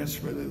they were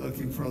desperately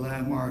looking for a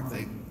landmark.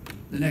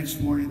 The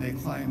next morning they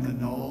climbed the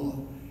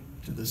knoll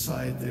to the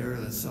side there,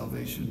 the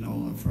Salvation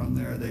Knoll, and from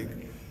there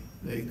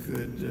they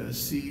could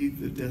see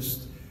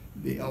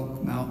the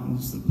Elk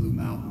Mountains, the Blue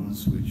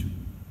Mountains, which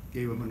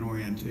gave them an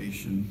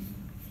orientation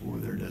for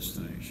their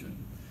destination.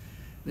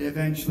 They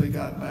eventually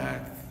got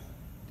back,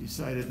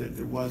 decided that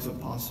there was a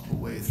possible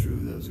way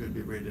through that was going to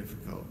be very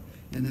difficult.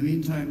 In the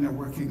meantime, they're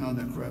working on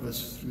the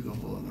crevice through the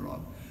hole in the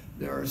rock.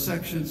 There are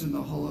sections in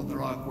the hole in the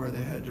rock where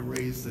they had to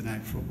raise the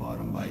natural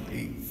bottom by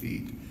 8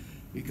 feet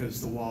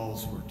because the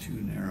walls were too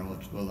narrow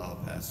to allow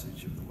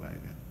passage of the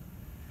wagon.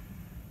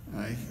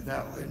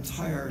 That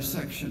entire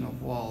section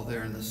of wall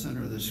there in the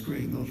center of the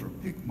screen, those are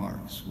pick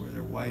marks where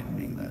they're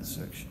widening that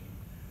section.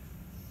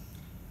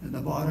 And the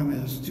bottom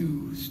is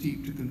too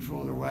steep to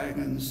control their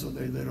wagons, so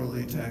they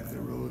literally attack the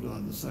road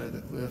on the side of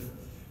the cliff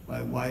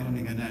by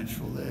widening a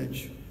natural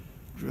ledge,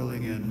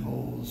 drilling in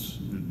holes,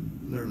 and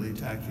literally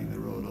attacking the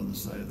road on the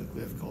side of the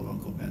cliff called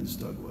Uncle Ben's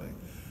Dugway.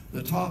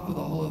 The top of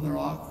the hole in the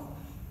rock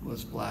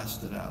was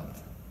blasted out.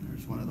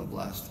 There's one of the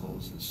blast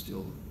holes that's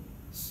still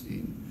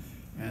seen,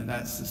 and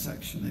that's the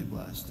section they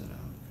blasted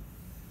out.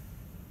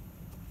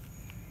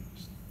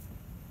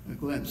 A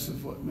glimpse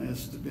of what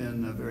must have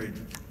been a very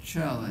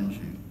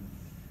challenging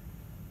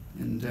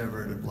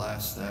endeavor to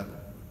blast that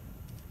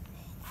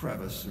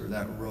crevice, or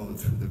that road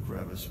through the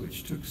crevice,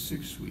 which took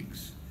 6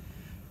 weeks.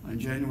 On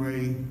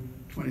January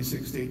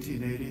 26,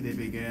 1880, they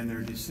began their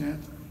descent,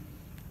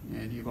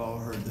 and you've all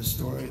heard the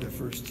story. The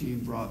first team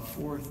brought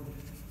forth,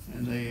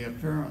 and they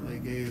apparently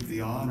gave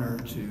the honor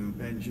to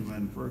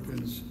Benjamin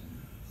Perkins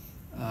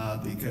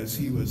because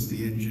he was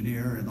the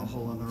engineer in the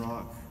hole in the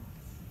rock,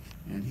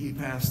 and he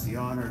passed the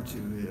honor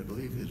to, I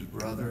believe, his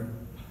brother.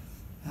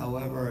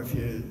 However, if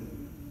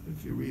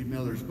you read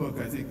Miller's book,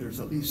 I think there's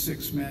at least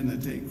 6 men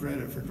that take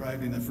credit for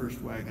driving the first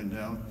wagon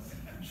down.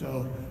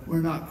 So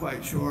we're not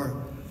quite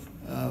sure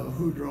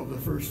who drove the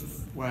first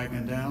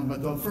wagon down,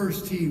 but the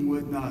first team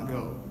would not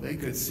go. They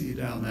could see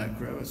down that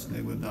crevice and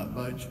they would not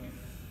budge.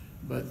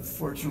 But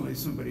fortunately,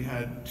 somebody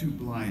had 2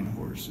 blind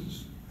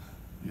horses,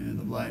 and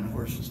the blind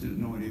horses didn't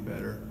know any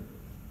better.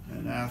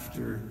 And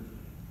after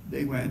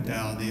they went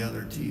down, the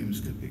other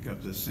teams could pick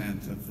up the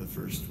scent of the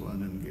first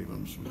one and gave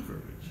them some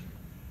courage.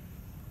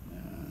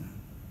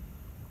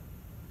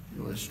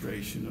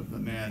 Illustration of the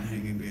man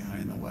hanging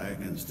behind the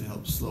wagons to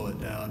help slow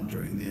it down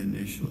during the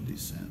initial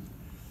descent.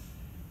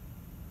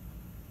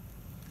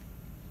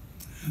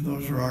 And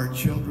those are our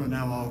children,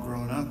 now all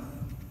grown up.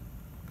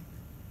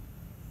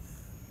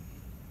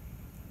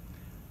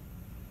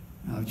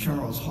 Now,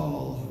 Charles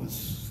Hall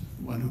was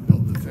the one who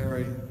built the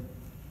ferry.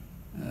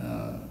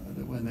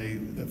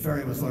 When the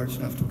ferry was large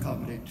enough to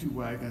accommodate 2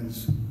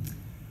 wagons,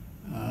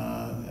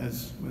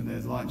 when they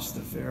launched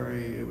the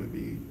ferry, it would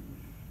be,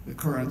 the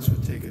currents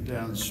would take it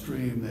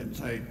downstream, they'd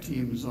tie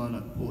teams on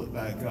it, pull it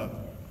back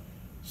up,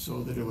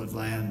 so that it would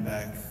land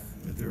back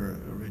at their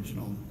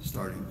original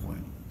starting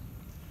point.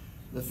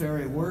 The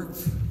ferry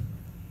worked.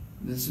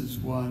 This is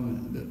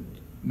one that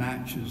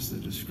matches the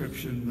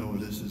description, though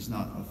this is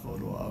not a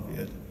photo of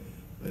it,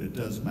 but it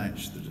does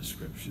match the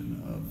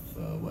description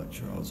of what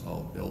Charles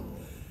Hall built,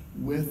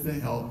 with the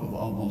help of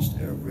almost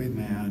every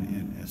man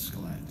in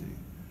Escalante.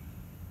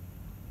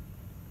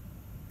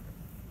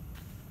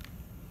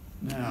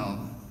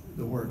 Now,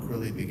 the work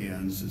really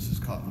begins. This is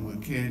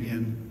Cottonwood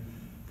Canyon.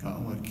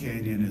 Cottonwood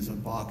Canyon is a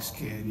box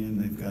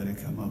canyon. They've got to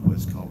come up with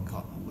what's called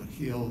Cottonwood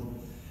Hill.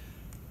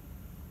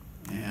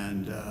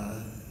 And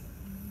the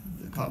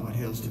Cottonwood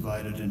Hill is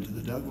divided into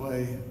the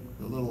Dugway,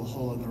 the little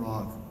hole in the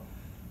rock,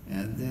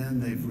 and then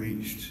they've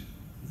reached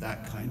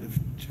that kind of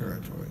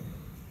territory.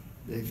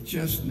 They've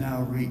just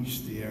now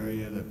reached the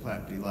area that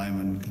Platte v.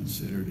 Lyman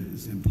considered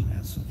is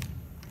impassable.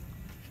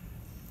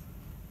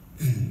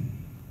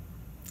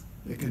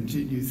 They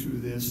continue through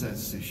this,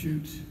 that's the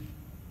chute.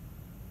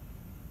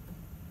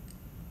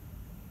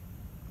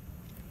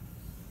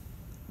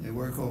 They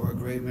work over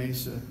Gray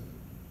Mesa.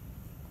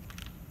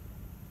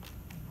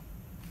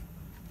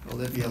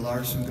 Olivia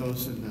Larson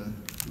goes into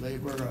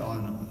labor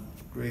on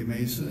Gray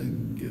Mesa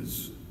and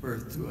gives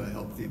birth to a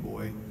healthy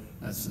boy.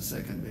 That's the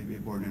second baby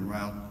born en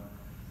route.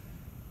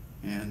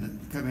 And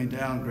coming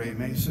down Gray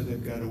Mesa,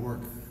 they've got to work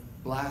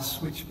blast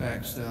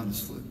switchbacks down the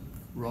slick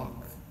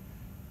rock,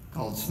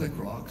 called slick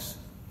rocks,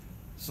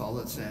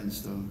 solid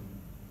sandstone.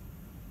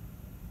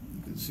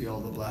 You can see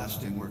all the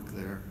blasting work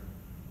there.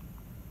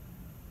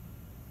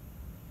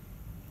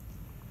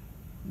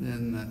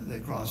 Then they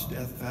cross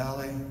Death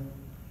Valley,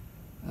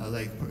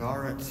 Lake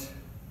Pagaret,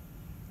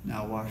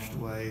 now washed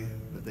away,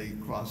 but they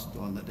crossed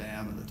on the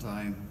dam at the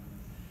time.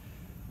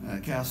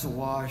 Castle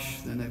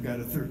Wash, then they've got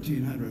a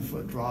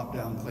 1,300-foot drop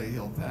down Clay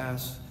Hill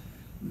Pass.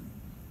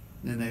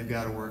 Then they've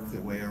got to work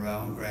their way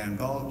around Grand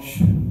Gulch,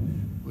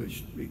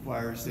 which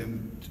requires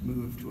them to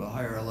move to a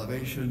higher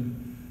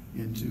elevation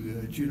into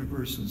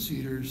junipers and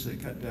cedars. They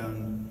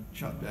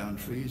chop down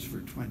trees for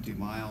 20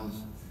 miles.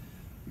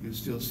 You can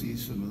still see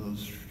some of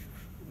those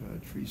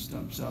tree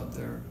stumps out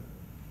there.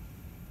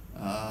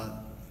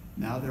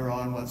 Now they're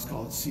on what's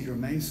called Cedar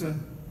Mesa.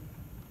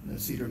 The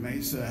Cedar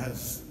Mesa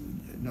has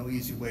no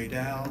easy way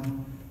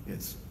down.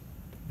 It's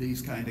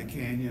these kind of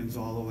canyons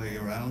all the way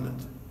around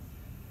it.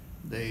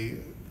 They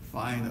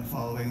find that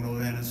following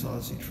the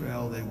Anasazi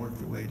Trail, they work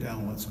their way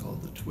down what's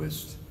called the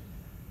Twist.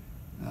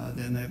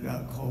 Then they've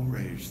got Comb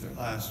Ridge, their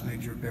last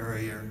major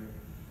barrier.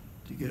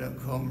 To get up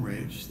Comb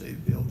Ridge, they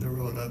built the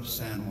road up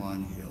San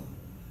Juan Hill.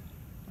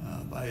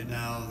 By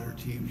now, their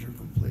teams are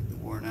completely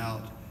worn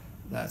out.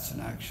 That's an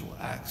actual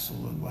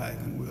axle and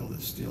wagon wheel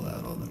that's still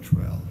out on the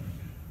trail.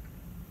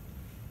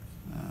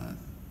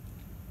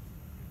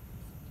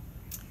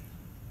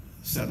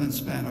 7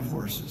 span of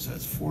horses.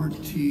 That's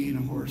 14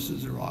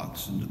 horses or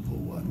oxen to pull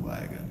one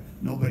wagon.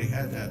 Nobody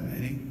had that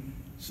many,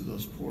 so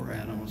those poor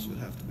animals would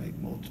have to make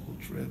multiple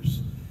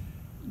trips.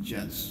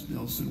 Jens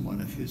Nilsson, one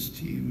of his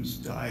teams,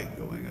 died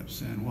going up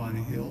San Juan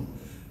Hill.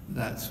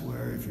 That's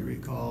where, if you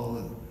recall,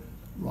 the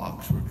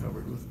rocks were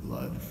covered with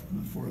blood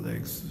from the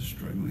forelegs of the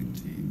struggling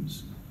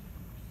teams.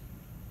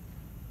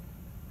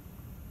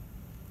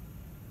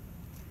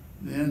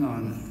 Then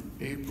on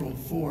April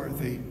 4th,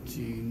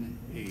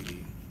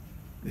 1880,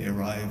 they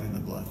arrive in the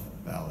Bluff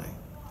Valley.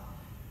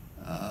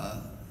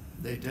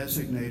 They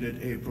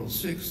designated April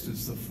 6th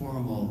as the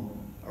formal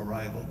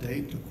arrival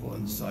date to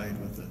coincide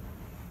with the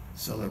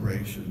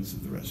celebrations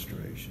of the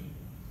Restoration,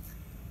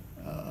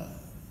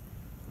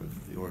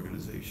 with the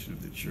organization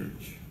of the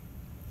church.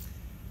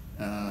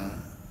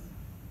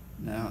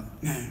 Now,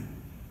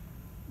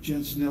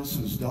 Jens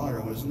Nilsson's daughter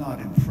was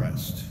not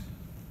impressed.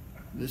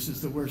 This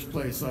is the worst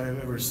place I have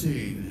ever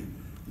seen.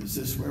 Is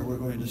this where we're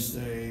going to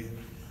stay?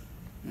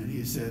 And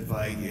he said,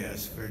 "Why,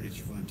 yes, where did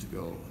you want to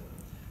go?"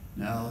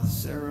 Now,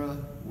 Sarah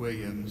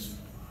Williams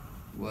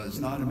was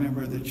not a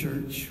member of the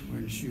church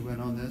when she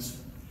went on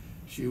this.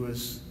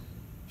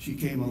 She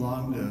came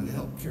along to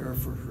help care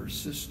for her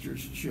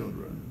sister's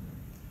children.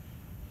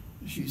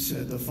 she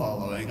said the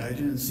following: "I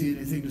didn't see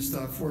anything to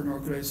stop for, nor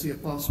could I see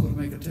it possible to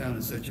make a town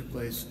in such a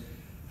place.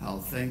 How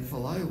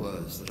thankful I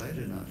was that I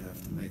did not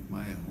have to make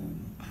my home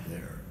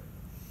there."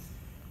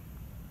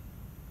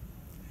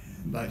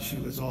 But she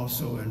was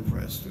also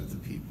impressed with the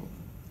people.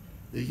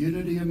 The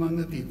unity among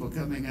the people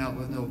coming out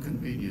with no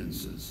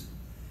conveniences.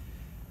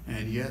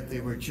 And yet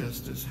they were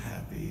just as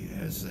happy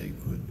as they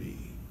could be.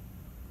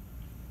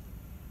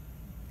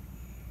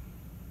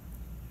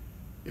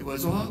 It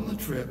was on the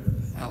trip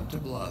out to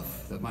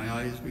Bluff that my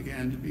eyes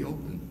began to be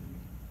opened.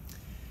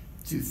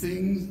 The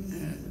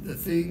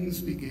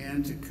things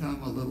began to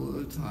come a little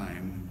at a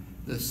time.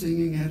 The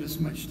singing had as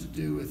much to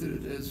do with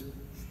it as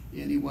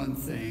any one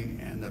thing,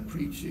 and the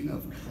preaching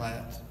of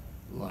Platt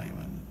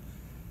Lyman.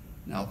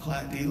 Now,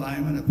 Platt D.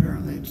 Lyman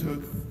apparently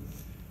took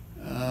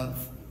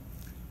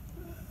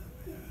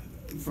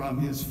from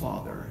his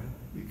father,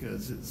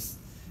 because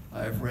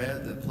I've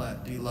read that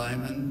Platt D.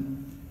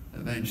 Lyman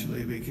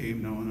eventually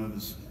became known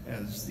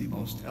as the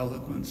most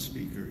eloquent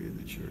speaker in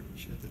the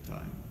church at the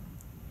time.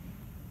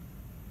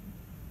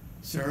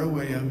 Sarah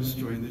Williams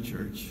joined the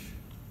church,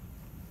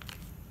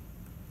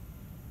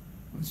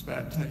 was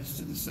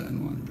baptized in the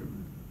San Juan River,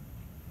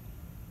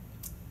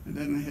 and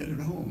then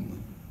headed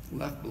home,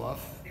 left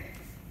Bluff.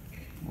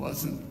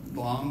 Wasn't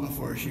long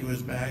before she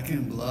was back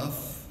in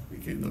Bluff,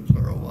 became the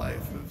plural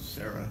wife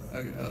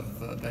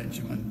of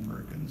Benjamin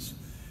Perkins.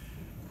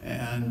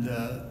 And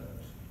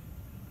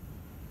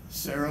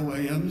Sarah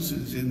Williams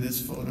is in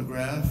this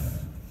photograph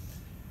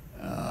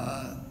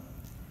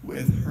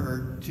with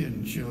her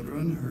 10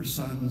 children, her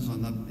sons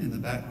in the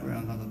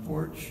background on the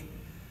porch.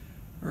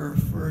 Her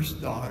first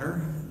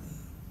daughter,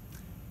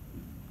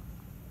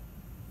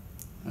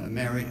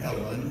 Mary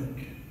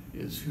Ellen,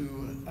 is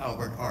who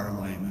Albert R.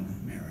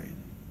 Lyman married.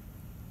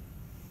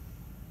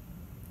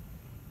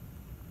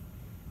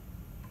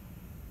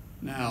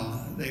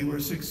 Now, they were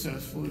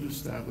successful in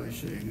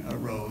establishing a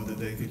road that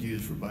they could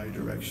use for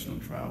bi-directional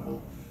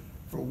travel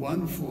for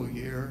 1 full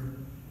year,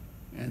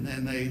 and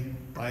then they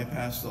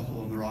bypassed the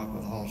hole in the rock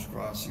with Hall's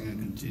Crossing and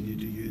continued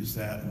to use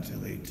that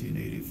until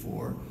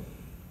 1884,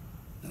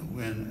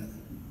 when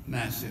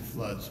massive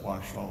floods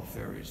washed all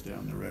ferries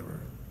down the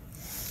river.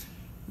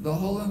 The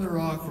hole in the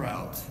rock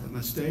route, a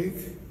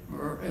mistake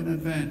or an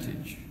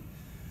advantage?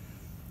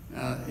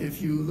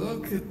 If you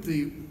look at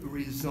the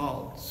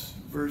results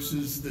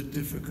versus the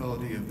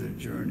difficulty of the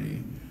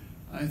journey,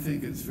 I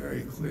think it's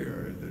very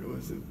clear that it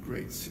was a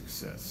great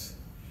success.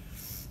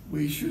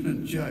 We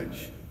shouldn't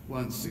judge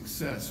one's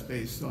success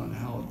based on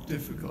how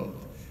difficult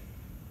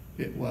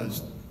it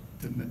was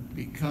to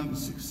become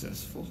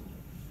successful.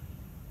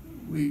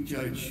 We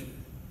judge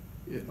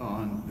it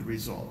on the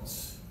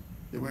results.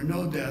 There were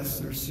no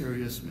deaths or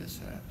serious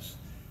mishaps.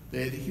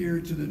 They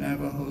adhered to the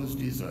Navajos'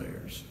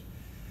 desires.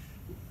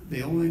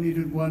 They only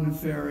needed 1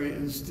 ferry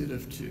instead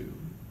of 2.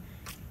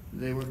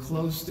 They were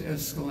close to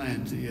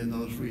Escalante and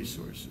those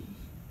resources.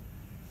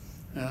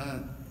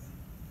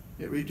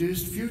 It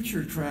reduced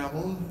future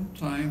travel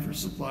time for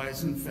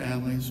supplies and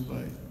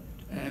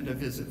to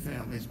visit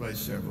families by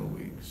several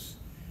weeks.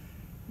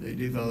 They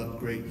developed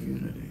great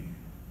unity.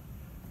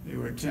 They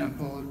were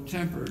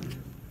tempered.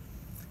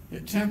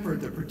 It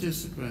tempered the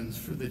participants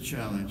for the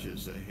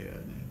challenges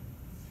ahead.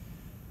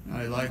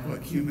 I like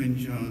what Cumin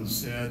Jones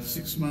said: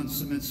 6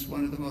 months amidst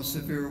one of the most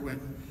severe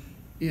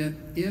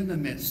in the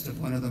midst of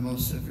one of the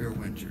most severe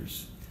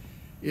winters.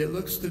 It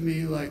looks to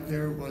me like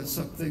there was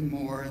something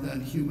more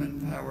than human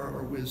power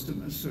or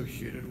wisdom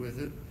associated with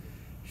it.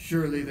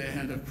 Surely the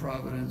hand of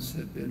providence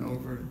had been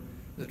over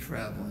the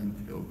traveling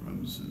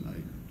pilgrims, and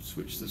I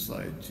switched the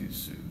slide too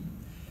soon.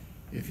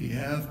 If you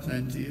have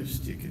plenty of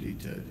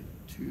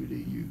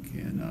stickity-tooty, you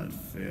cannot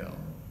fail.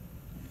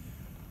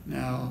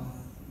 Now,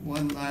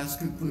 one last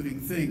concluding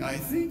thing. I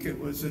think it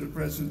was at a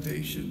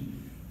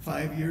presentation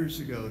 5 years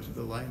ago to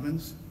the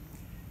Lymans.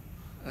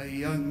 A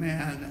young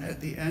man at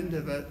the end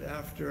of it,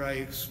 after I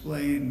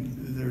explained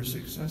their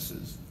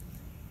successes,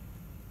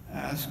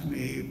 asked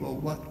me, well,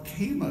 what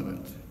came of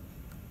it?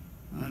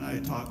 And I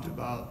talked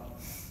about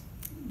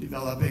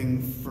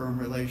developing firm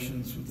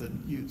relations with the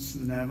Utes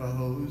and the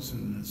Navajos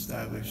and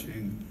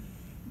establishing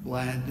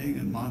Blanding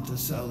and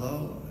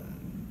Monticello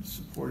and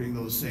supporting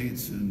those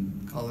saints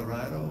in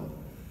Colorado.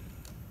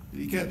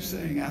 And he kept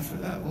saying after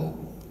that, well,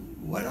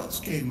 what else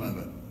came of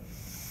it?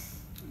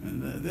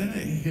 And then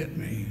it hit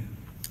me.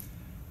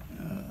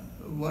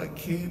 What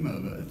came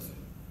of it?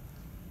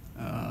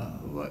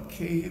 What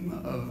came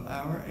of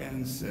our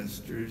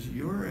ancestors,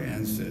 your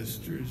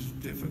ancestors'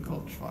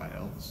 difficult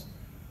trials,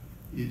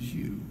 is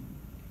you.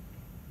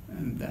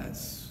 And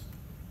that's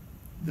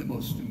the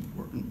most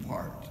important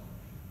part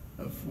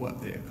of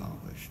what they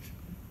accomplished.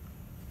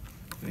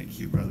 Thank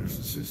you, brothers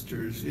and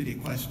sisters. Any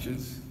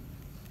questions?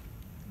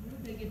 Where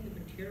did they get the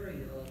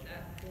material at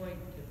that point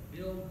to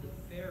build the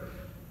ferry?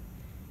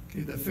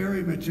 Okay, the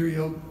ferry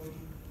material,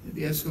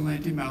 the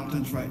Escalante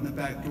Mountains, right in the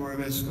back door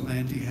of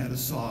Escalante, had a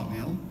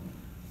sawmill.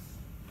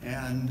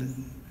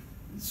 And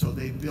so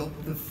they built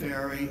the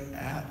ferry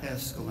at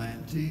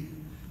Escalante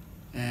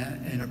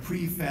in a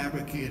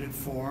prefabricated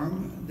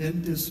form,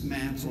 then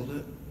dismantled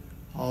it,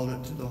 hauled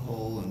it to the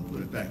hole, and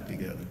put it back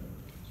together.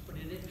 But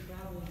did it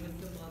travel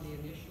with them on the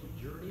initial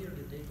journey, or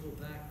did they go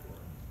back for it?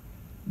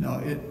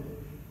 No,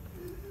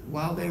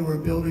 while they were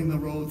building the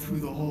road through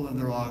the hole in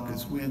the rock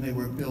is when they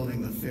were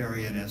building the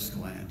ferry in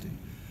Escalante.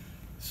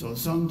 So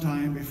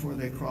sometime before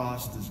they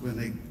crossed is when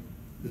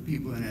the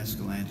people in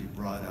Escalante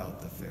brought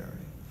out the ferry.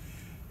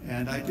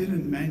 And I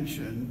didn't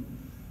mention,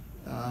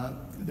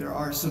 there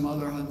are some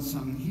other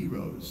unsung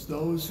heroes,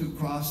 those who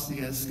crossed the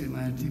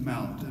Escalante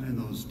Mountain in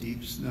those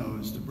deep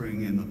snows to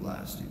bring in the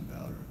blasting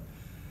powder.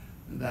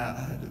 That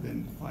had to have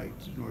been quite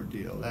an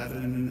ordeal. That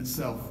in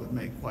itself would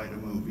make quite a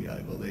movie,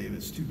 I believe.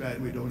 It's too bad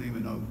we don't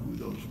even know who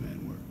those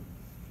men were.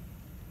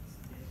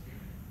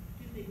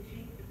 Did they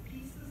take the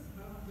pieces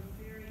of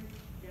the ferry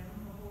down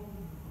the hole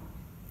in the rock?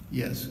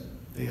 Yes,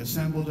 they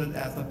assembled it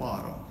at the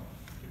bottom.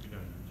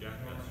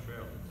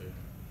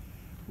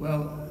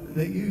 Well,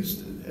 they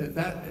used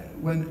that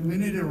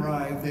when it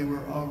arrived. They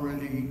were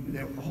already,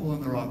 the hole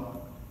in the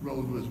rock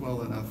road was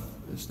well enough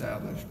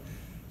established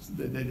so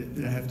that they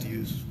didn't have to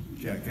use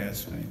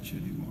jackass bench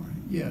anymore.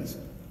 Yes. Do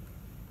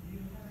you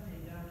have any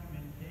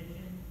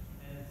documentation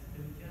as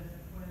to just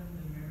when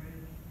the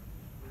marriage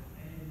with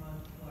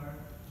Amos Clark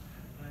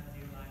and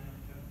Betsy Lyman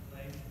took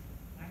place?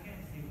 I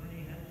can't see when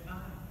he had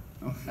time.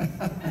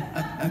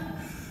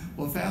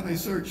 Well, Family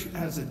Search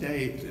has a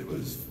date. It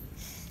was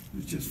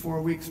just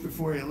 4 weeks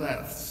before he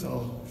left.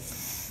 So,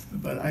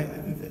 but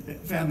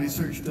Family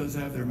Search does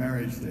have their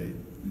marriage date.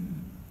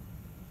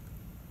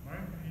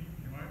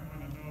 You might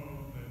want to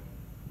know that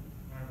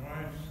my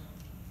wife's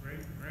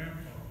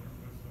great-grandfather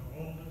was the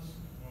oldest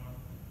one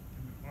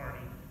in the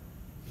party.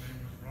 His name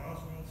was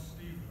Roswell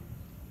Stevens.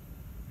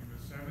 He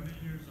was 70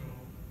 years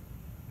old,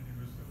 and he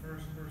was the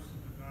first person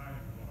to die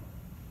in love.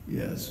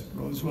 Yes,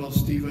 Roswell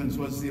Stevens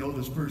was the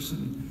oldest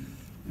person,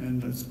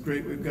 and it's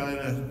great we've got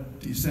a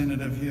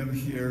descendant of him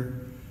here.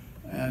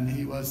 And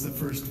he was the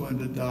first one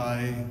to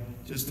die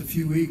just a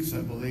few weeks,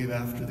 I believe,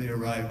 after they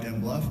arrived in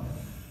Bluff.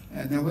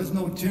 And there was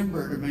no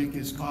timber to make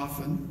his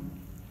coffin,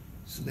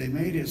 so they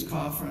made his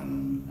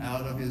coffin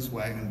out of his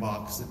wagon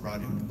box that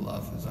brought him to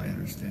Bluff, as I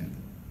understand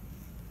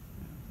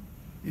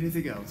it.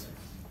 Anything else?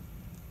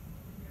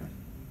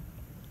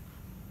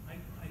 I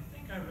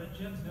think I read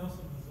Jens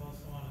Nelson was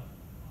also on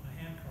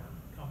a handcart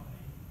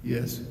company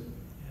Yes. and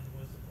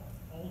was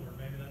older.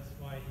 Maybe that's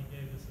why he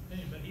gave this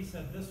opinion. But he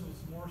said this was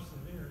more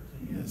severe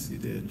to him. Yes, he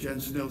did.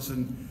 Jens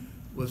Nilsson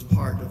was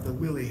part of the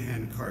Willie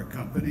Handcart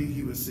Company.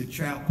 He was the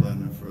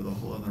chaplain for the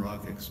Hole in the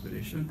Rock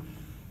expedition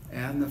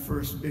and the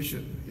first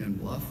bishop in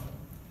Bluff.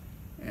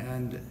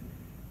 And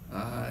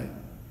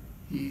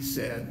he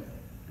said,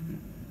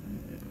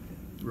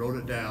 wrote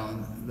it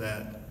down,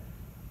 that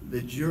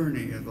the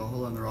journey of the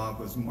Hole in the Rock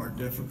was more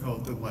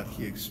difficult than what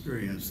he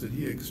experienced, that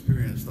he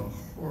experienced a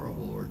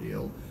horrible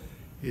ordeal.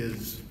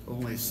 His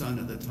only son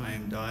at the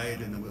time died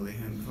in the Willie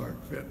Handcart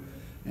trip,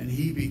 and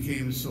he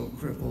became so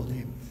crippled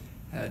he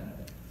had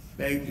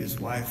begged his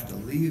wife to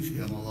leave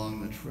him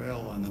along the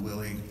trail on the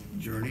Willie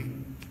journey,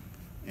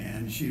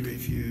 and she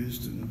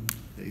refused, and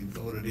they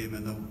loaded him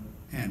in the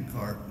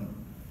handcart,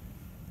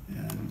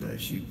 and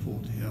she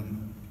pulled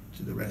him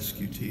to the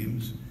rescue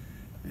teams,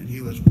 and he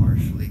was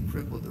partially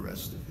crippled the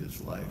rest of his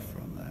life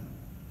from that.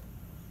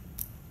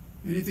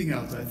 Anything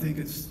else? I think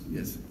it's,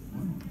 yes.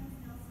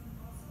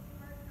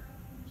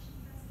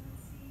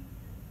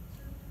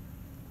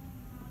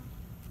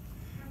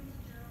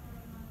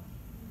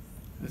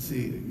 Let's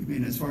see, you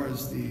mean as far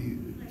as the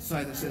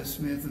Silas S.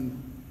 Smith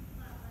and,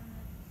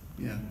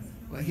 yeah.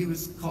 Well, he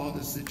was called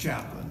as the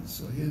chaplain,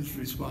 so his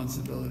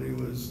responsibility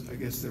was, I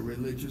guess, the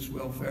religious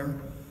welfare.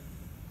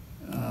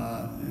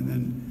 And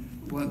then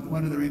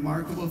one of the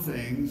remarkable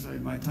things,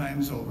 my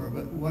time's over,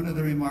 but one of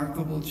the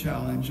remarkable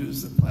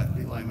challenges that Platt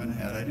v. Lyman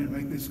had, I didn't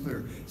make this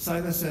clear,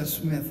 Silas S.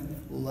 Smith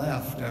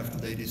left after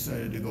they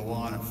decided to go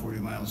on at 40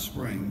 Mile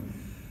Spring.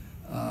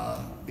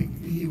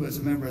 He was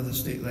a member of the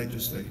state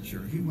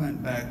legislature. He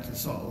went back to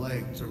Salt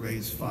Lake to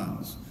raise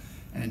funds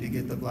and to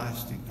get the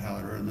blasting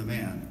powder and the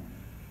man.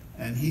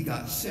 And he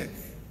got sick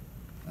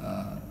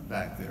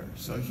back there.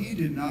 So he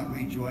did not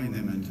rejoin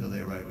them until they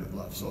arrived at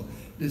Bluff. So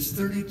this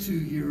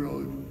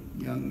 32-year-old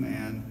young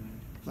man,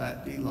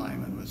 Platt v.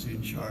 Lyman, was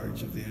in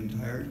charge of the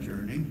entire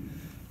journey.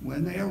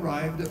 When they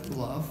arrived at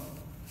Bluff,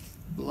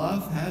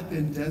 Bluff had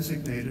been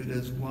designated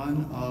as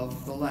one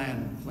of the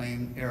land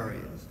claim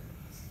areas.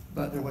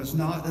 But there was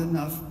not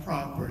enough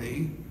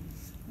property.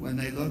 When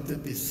they looked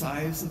at the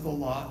size of the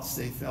lots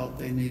they felt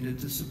they needed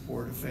to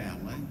support a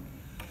family,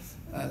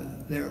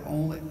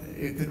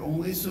 it could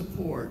only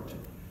support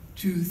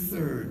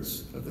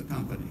 2/3 of the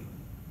company.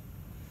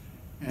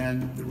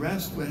 And the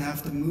rest would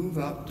have to move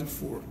up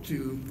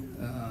to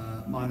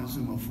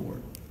Montezuma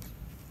Fort.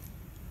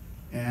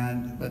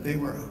 But they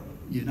were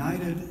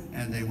united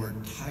and they were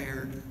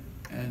tired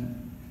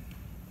and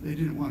they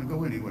didn't want to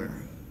go anywhere.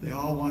 They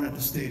all wanted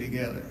to stay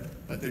together,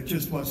 but there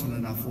just wasn't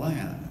enough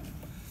land.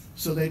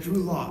 So they drew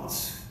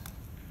lots.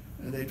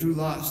 They drew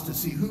lots to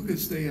see who could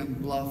stay in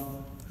Bluff,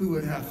 who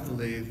would have to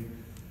leave.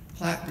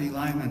 Platt v.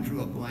 Lyman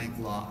drew a blank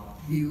lot.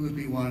 He would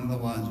be one of the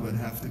ones who would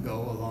have to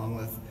go, along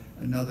with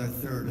another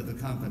third of the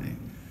company.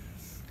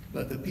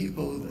 But the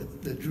people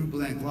that drew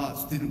blank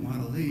lots didn't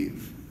want to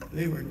leave.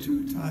 They were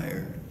too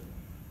tired.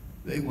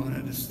 They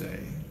wanted to stay.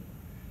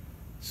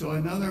 So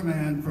another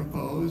man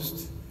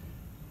proposed,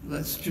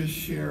 let's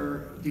just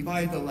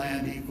divide the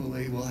land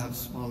equally, we'll have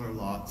smaller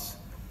lots.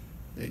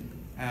 They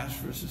asked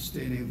for a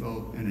sustaining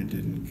vote, and it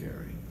didn't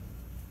carry.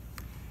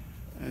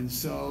 And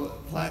so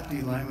Platt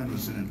D. Lyman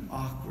was in an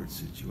awkward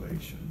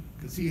situation,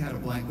 because he had a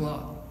blank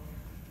lot.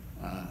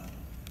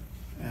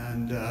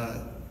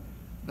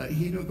 But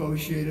he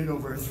negotiated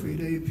over a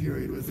 3-day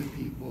period with the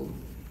people,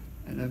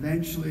 and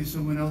eventually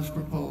someone else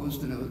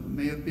proposed, and it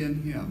may have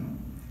been him.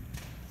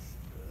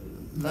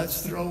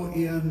 Let's throw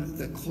in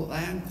the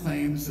land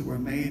claims that were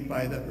made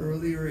by the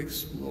earlier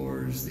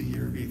explorers the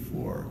year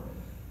before.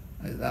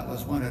 That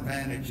was one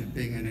advantage of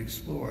being an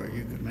explorer.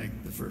 You could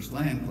make the first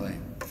land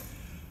claim.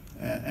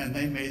 And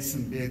they made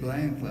some big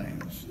land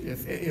claims.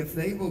 If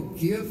they will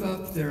give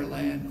up their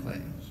land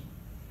claims,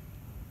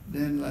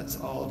 then let's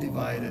all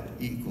divide it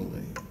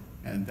equally.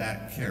 And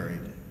that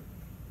carried.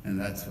 And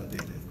that's what they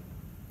did.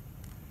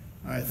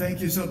 All right, thank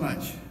you so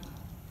much.